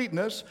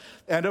completeness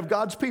and of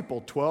God's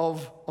people.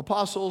 12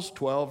 apostles,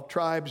 12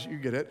 tribes, you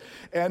get it.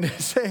 And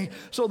saying,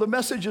 so the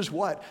message is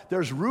what?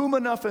 There's room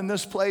enough in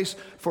this place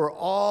for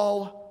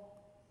all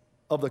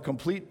of the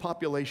complete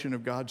population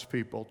of God's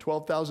people.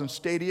 12,000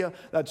 stadia,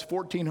 that's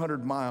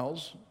 1,400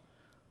 miles,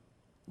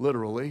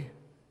 literally,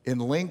 in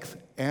length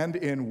and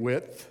in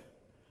width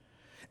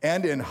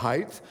and in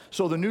height.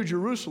 So the New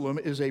Jerusalem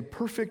is a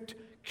perfect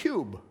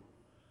cube.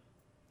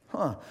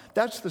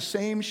 That's the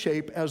same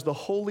shape as the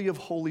Holy of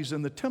Holies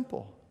in the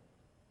temple.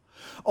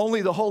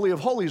 Only the Holy of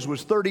Holies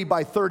was 30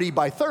 by 30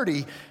 by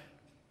 30,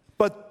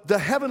 but the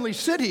heavenly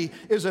city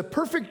is a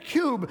perfect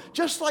cube,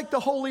 just like the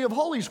Holy of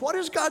Holies. What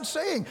is God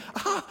saying?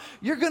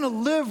 You're going to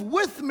live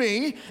with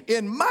me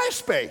in my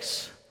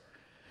space,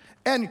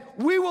 and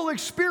we will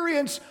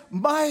experience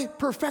my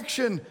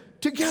perfection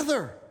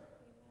together.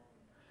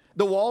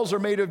 The walls are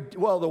the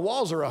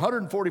walls are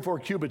 144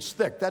 cubits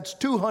thick. That's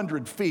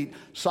 200 feet,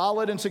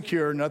 solid and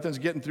secure. Nothing's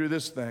getting through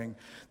this thing.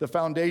 The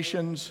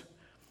foundations,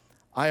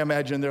 I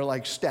imagine they're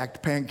like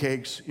stacked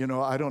pancakes.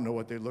 I don't know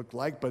what they look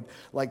like, but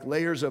like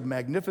layers of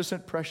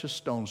magnificent precious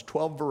stones,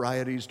 12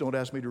 varieties. Don't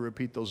ask me to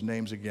repeat those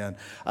names again.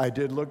 I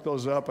did look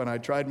those up, and I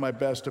tried my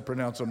best to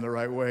pronounce them the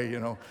right way,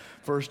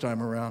 first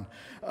time around.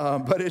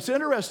 But it's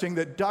interesting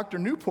that Dr.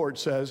 Newport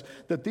says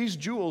that these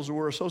jewels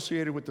were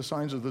associated with the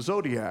signs of the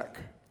zodiac.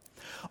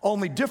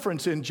 Only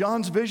difference in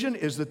John's vision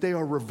is that they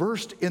are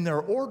reversed in their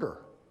order.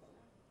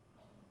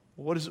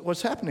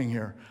 What's happening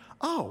here?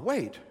 Oh,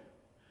 wait.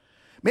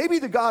 Maybe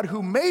the God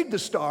who made the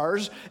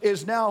stars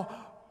is now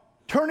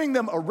turning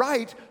them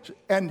aright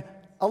and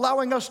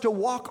allowing us to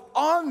walk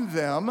on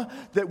them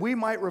that we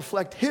might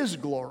reflect His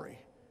glory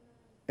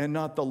and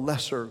not the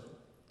lesser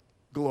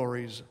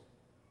glories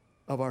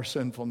of our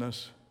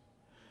sinfulness.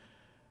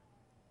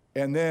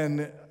 And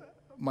then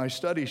my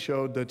study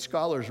showed that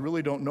scholars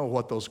really don't know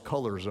what those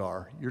colors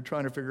are. You're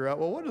trying to figure out,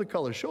 well, what are the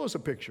colors? Show us a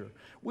picture.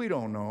 We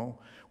don't know.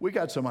 We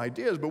got some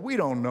ideas, but we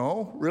don't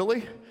know,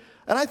 really.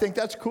 And I think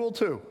that's cool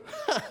too.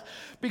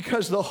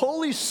 Because the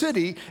holy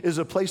city is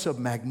a place of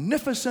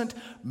magnificent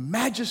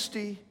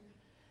majesty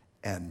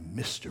and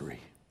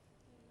mystery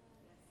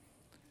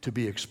to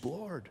be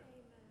explored,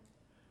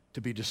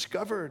 to be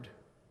discovered.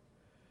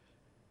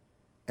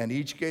 And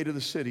each gate of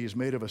the city is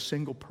made of a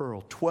single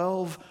pearl.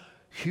 12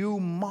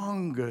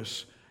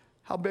 humongous.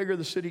 How big are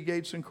the city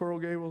gates in Coral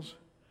Gables?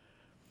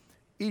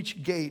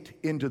 Each gate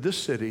into this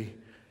city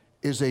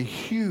is a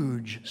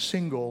huge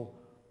single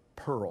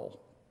pearl.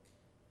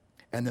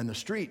 And then the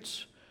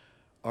streets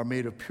are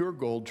made of pure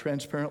gold,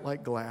 transparent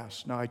like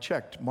glass. Now I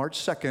checked, March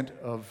 2nd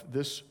of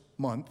this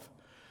month,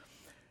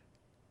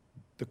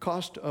 the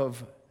cost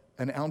of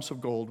an ounce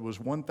of gold was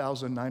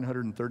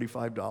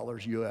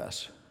 $1,935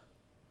 US.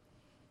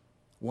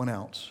 1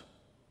 ounce.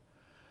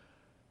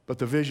 But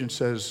the vision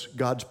says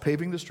God's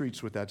paving the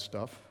streets with that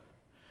stuff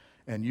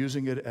and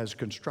using it as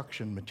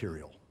construction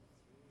material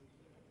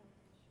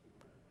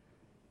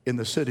in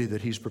the city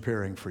that He's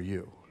preparing for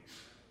you.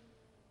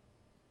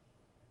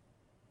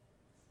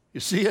 You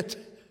see it?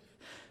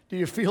 Do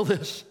you feel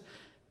this?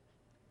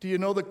 Do you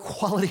know the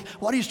quality?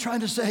 What He's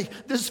trying to say,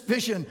 this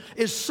vision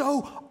is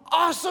so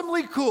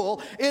awesomely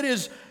cool. It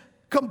is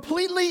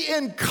completely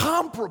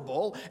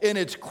incomparable in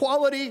its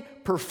quality,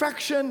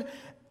 perfection,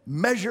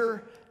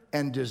 measure,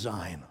 and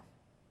design.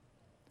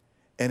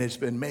 And it's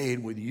been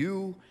made with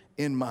you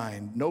in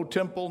mind. No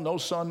temple, no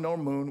sun, no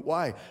moon.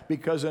 Why?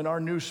 Because in our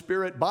new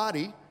spirit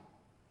body,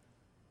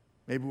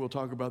 maybe we'll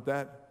talk about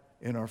that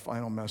in our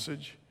final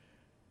message.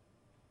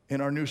 In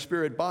our new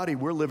spirit body,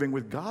 we're living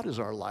with God as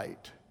our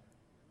light.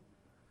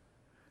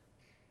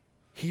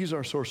 He's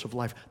our source of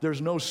life.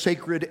 There's no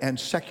sacred and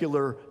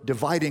secular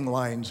dividing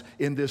lines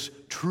in this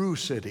true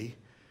city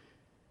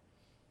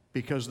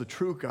because the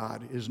true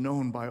God is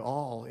known by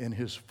all in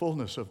His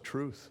fullness of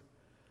truth.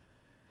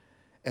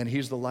 And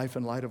He's the life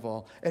and light of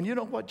all. And you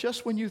know what?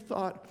 Just when you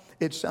thought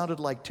it sounded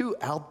like too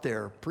out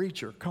there,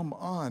 preacher, come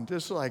on.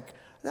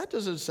 That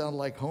doesn't sound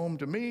like home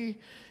to me.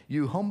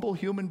 You humble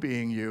human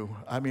being, you.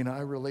 I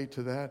relate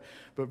to that.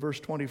 But verse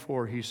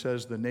 24, he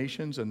says, the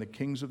nations and the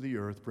kings of the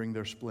earth bring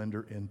their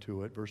splendor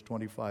into it. Verse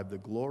 25, the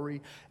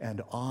glory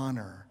and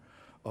honor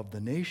of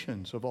the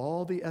nations, of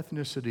all the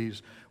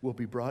ethnicities, will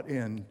be brought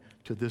in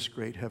to this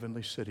great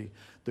heavenly city.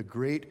 The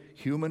great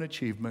human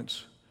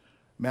achievements,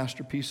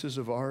 masterpieces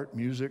of art,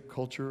 music,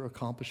 culture,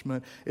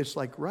 accomplishment. It's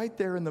like right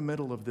there in the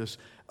middle of this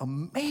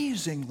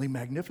amazingly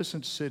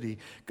magnificent city,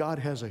 God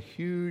has a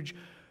huge,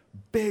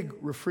 big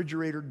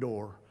refrigerator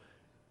door.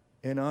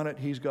 And on it,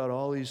 He's got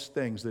all these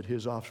things that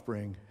His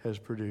offspring has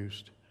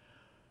produced.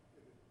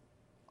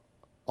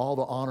 All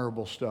the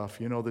honorable stuff.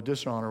 The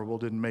dishonorable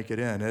didn't make it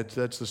in.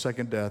 That's the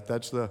second death.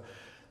 That's the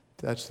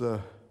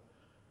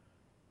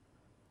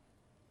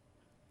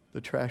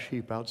trash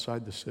heap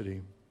outside the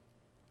city.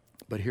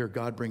 But here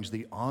God brings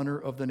the honor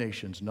of the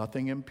nations.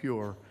 Nothing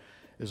impure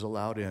is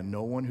allowed in.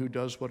 No one who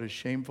does what is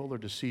shameful or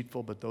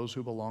deceitful, but those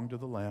who belong to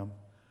the Lamb.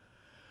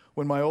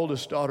 When my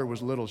oldest daughter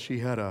was little, she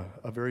had a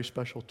very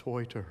special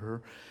toy to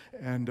her.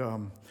 And,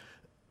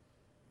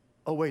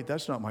 oh wait,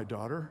 that's not my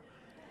daughter.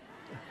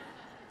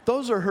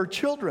 Those are her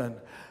children.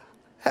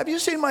 Have you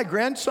seen my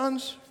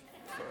grandsons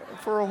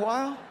for a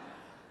while?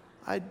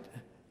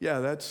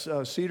 That's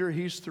Cedar,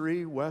 he's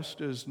 3.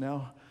 West is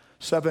now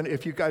 7.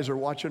 If you guys are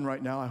watching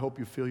right now, I hope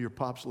you feel your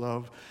pop's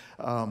love.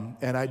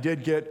 And I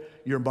did get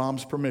your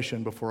mom's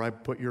permission before I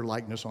put your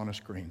likeness on a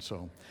screen,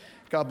 so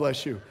God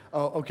bless you.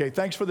 Okay,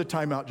 thanks for the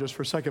timeout just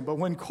for a second. But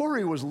when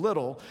Corey was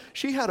little,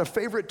 she had a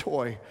favorite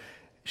toy.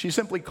 She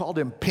simply called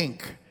him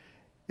Pink.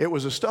 It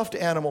was a stuffed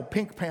animal,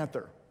 Pink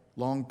Panther,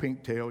 long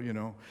pink tail, you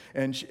know.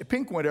 And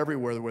Pink went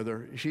everywhere with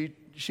her.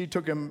 She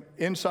took him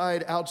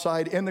inside,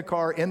 outside, in the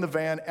car, in the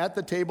van, at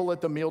the table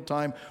at the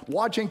mealtime,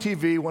 watching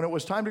TV. When it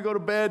was time to go to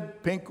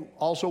bed, Pink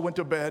also went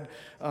to bed.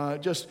 I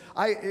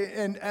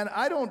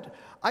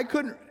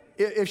couldn't,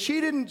 if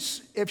she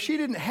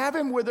didn't have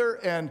him with her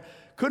and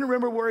couldn't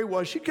remember where he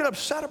was, she'd get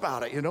upset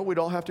about it. You know, we'd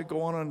all have to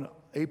go on an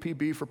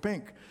APB for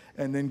Pink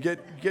and then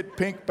get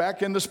Pink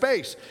back into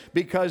space.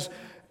 Because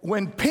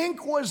when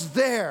Pink was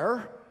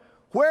there,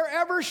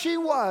 wherever she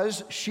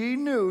was, she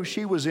knew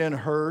she was in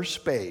her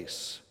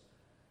space.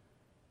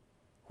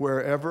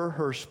 Wherever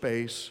her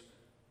space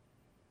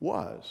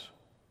was.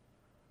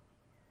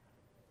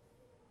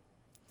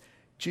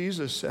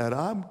 Jesus said,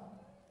 I'm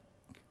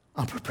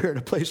preparing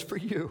a place for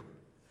you.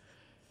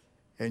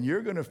 And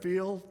you're going to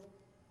feel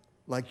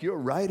like you're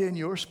right in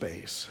your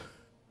space.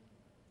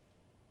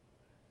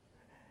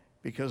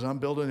 Because I'm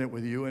building it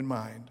with you in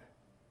mind.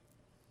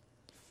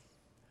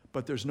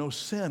 But there's no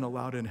sin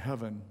allowed in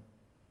heaven.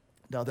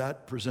 Now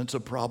that presents a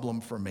problem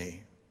for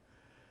me.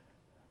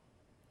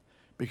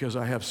 Because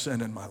I have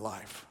sin in my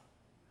life.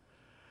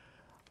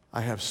 I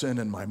have sin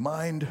in my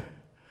mind.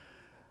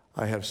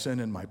 I have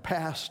sin in my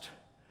past.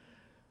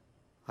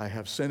 I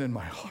have sin in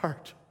my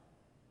heart.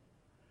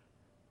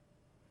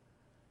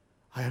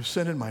 I have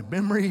sin in my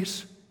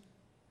memories.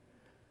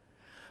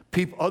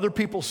 Other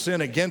people sin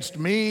against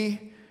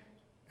me,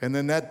 and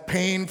then that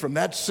pain from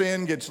that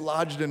sin gets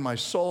lodged in my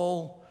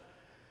soul.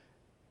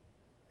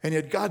 And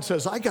yet God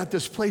says, I got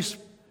this place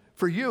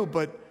for you,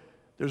 but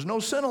there's no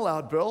sin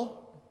allowed, Bill.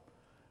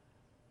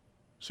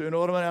 So you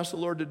know what I'm going to ask the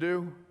Lord to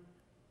do?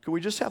 Can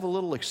we just have a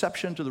little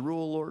exception to the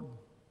rule, Lord?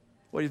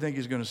 What do you think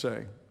he's going to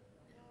say?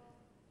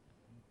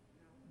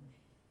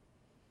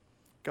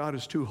 God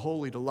is too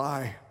holy to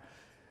lie.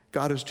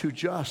 God is too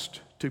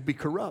just to be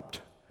corrupt.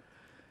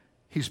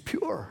 He's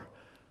pure.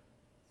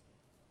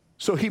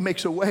 So he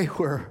makes a way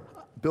where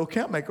Bill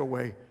can't make a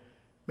way.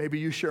 Maybe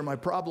you share my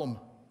problem.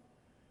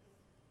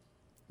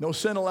 No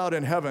sin allowed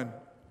in heaven.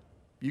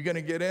 You going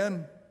to get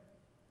in?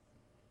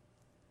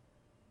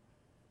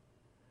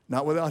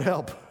 Not without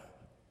help.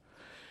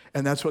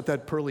 And that's what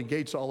that pearly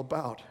gate's all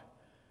about.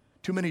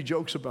 Too many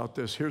jokes about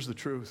this. Here's the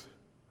truth.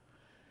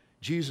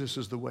 Jesus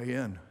is the way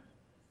in.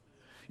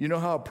 You know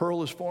how a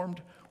pearl is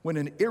formed? When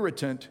an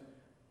irritant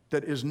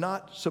that is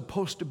not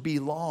supposed to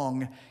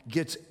belong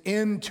gets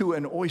into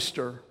an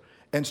oyster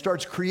and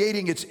starts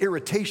creating its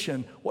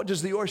irritation, what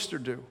does the oyster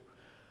do?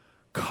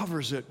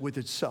 Covers it with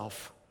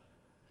itself.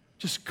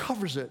 Just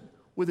covers it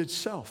with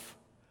itself.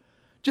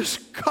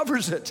 Just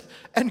covers it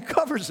and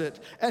covers it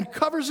and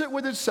covers it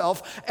with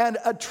itself, and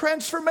a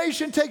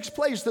transformation takes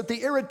place that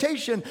the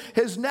irritation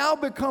has now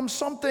become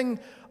something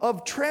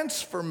of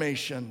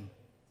transformation.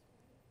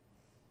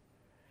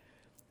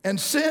 And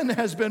sin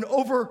has been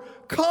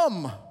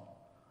overcome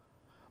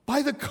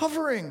by the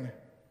covering.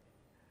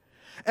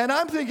 And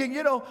I'm thinking,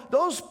 you know,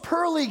 those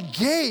pearly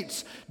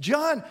gates,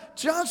 John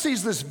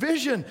sees this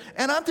vision,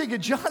 and I'm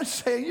thinking, John is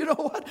saying, you know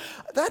what?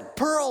 That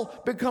pearl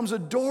becomes a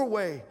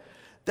doorway.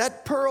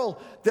 That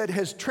pearl that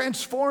has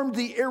transformed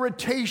the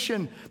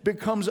irritation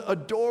becomes a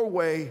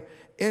doorway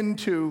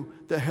into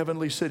the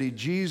heavenly city.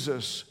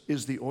 Jesus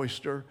is the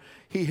oyster.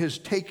 He has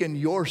taken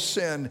your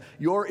sin,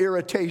 your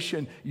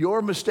irritation,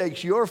 your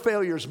mistakes, your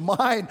failures,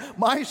 mine,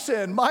 my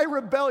sin, my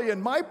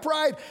rebellion, my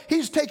pride.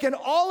 He's taken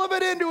all of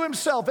it into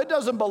himself. It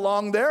doesn't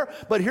belong there,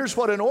 but here's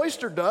what an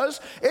oyster does.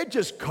 It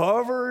just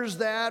covers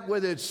that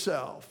with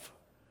itself.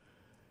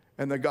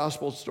 And the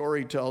gospel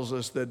story tells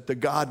us that the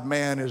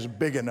God-man is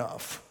big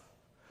enough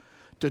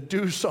to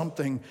do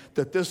something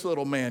that this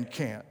little man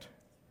can't.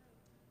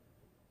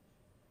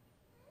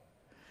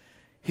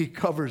 He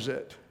covers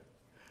it.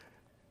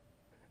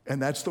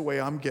 And that's the way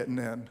I'm getting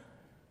in.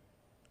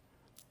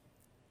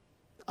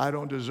 I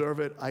don't deserve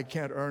it. I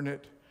can't earn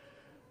it.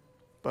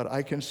 But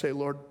I can say,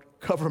 Lord,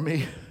 cover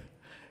me.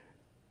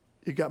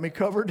 You got me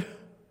covered?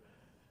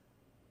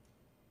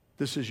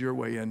 This is your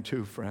way in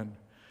too, friend.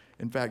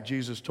 In fact,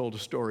 Jesus told a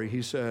story.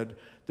 He said,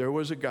 there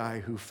was a guy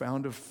who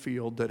found a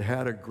field that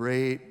had a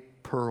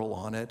great pearl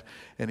on it,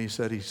 and he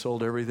said he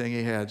sold everything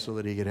he had so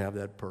that he could have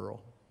that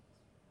pearl.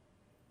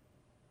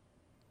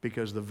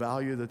 Because the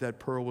value that that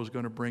pearl was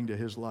going to bring to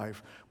his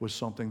life was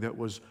something that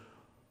was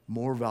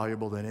more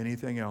valuable than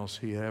anything else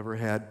he ever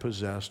had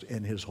possessed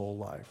in his whole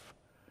life.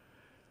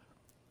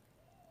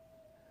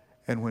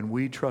 And when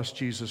we trust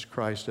Jesus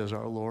Christ as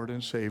our Lord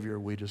and Savior,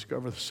 we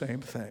discover the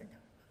same thing.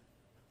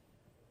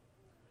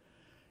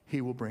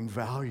 He will bring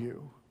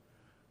value.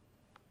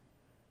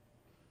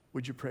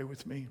 Would you pray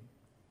with me?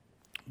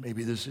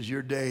 Maybe this is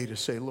your day to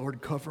say,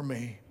 Lord, cover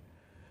me.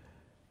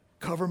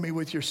 Cover me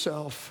with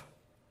yourself.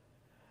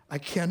 I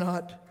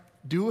cannot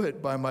do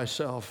it by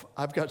myself.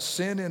 I've got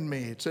sin in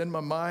me. It's in my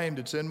mind.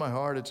 It's in my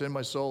heart. It's in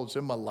my soul. It's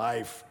in my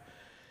life.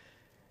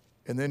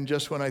 And then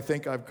just when I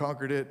think I've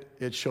conquered it,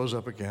 it shows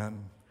up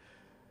again.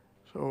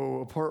 So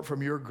apart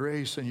from your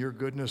grace and your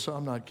goodness,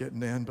 I'm not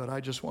getting in, but I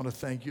just want to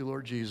thank you,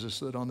 Lord Jesus,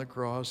 that on the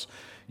cross,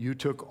 you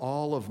took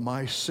all of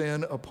my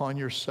sin upon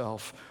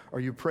yourself. Are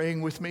you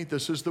praying with me?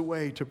 This is the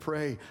way to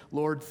pray.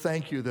 Lord,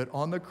 thank you that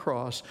on the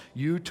cross,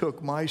 you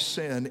took my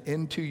sin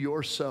into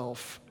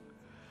yourself,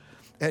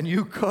 and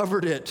you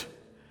covered it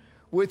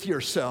with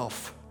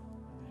yourself.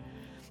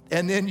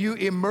 And then you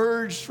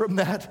emerged from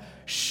that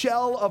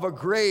shell of a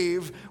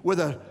grave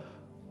with a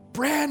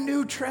brand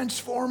new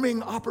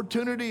transforming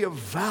opportunity of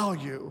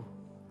value,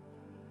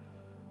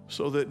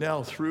 so that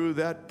now through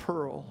that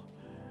pearl,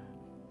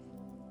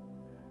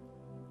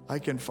 I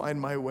can find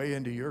my way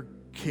into your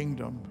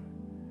kingdom.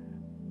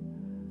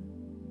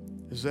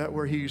 Is that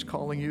where he's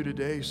calling you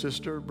today,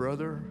 sister,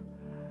 brother?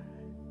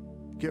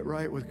 Get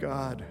right with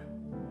God.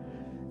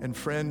 And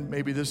friend,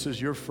 maybe this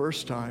is your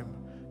first time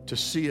to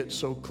see it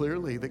so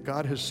clearly that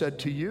God has said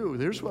to you,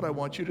 here's what I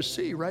want you to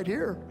see right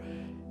here.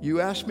 You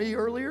asked me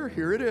earlier,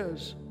 here it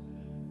is.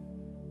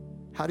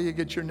 How do you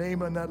get your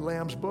name in that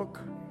Lamb's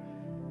book?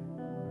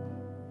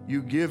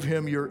 You give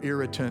him your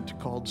irritant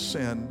called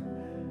sin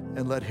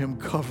and let him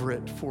cover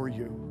it for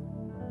you.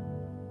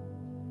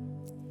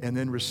 And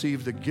then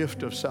receive the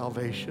gift of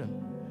salvation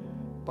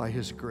by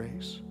his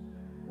grace.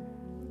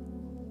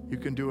 You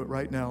can do it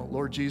right now.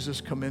 Lord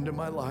Jesus, come into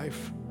my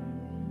life.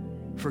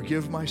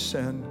 Forgive my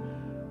sin.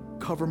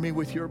 Cover me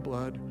with your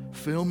blood.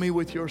 Fill me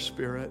with your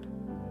spirit.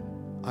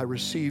 I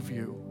receive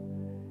you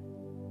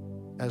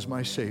as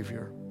my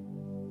Savior.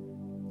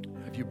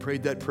 If you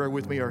prayed that prayer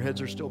with me, our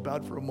heads are still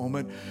bowed for a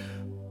moment,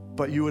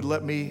 but you would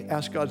let me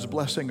ask God's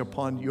blessing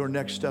upon your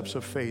next steps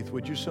of faith.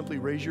 Would you simply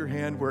raise your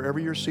hand wherever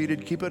you're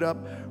seated? Keep it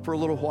up for a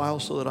little while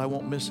so that I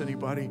won't miss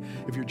anybody.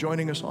 If you're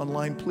joining us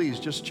online, please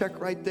just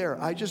check right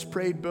there. I just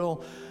prayed,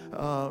 Bill,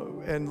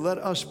 and let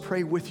us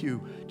pray with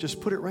you.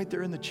 Just put it right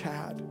there in the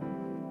chat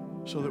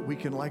so that we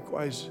can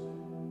likewise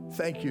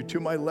thank you. To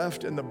my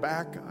left in the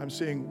back, I'm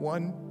seeing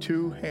 1,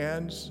 2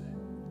 hands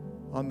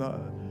on the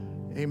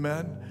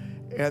amen.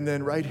 And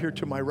then right here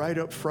to my right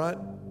up front,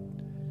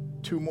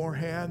 2 more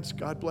hands.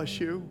 God bless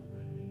you.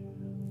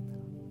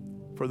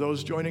 For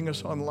those joining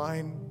us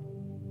online,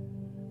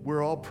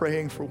 we're all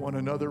praying for one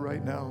another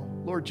right now.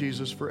 Lord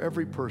Jesus, for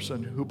every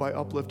person who by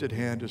uplifted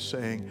hand is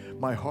saying,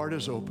 my heart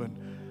is open,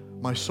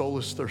 my soul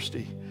is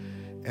thirsty,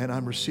 and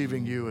I'm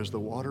receiving you as the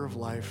water of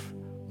life,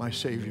 my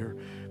Savior.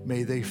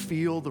 May they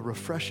feel the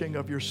refreshing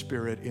of your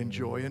Spirit in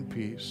joy and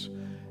peace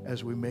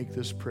as we make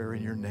this prayer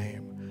in your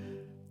name.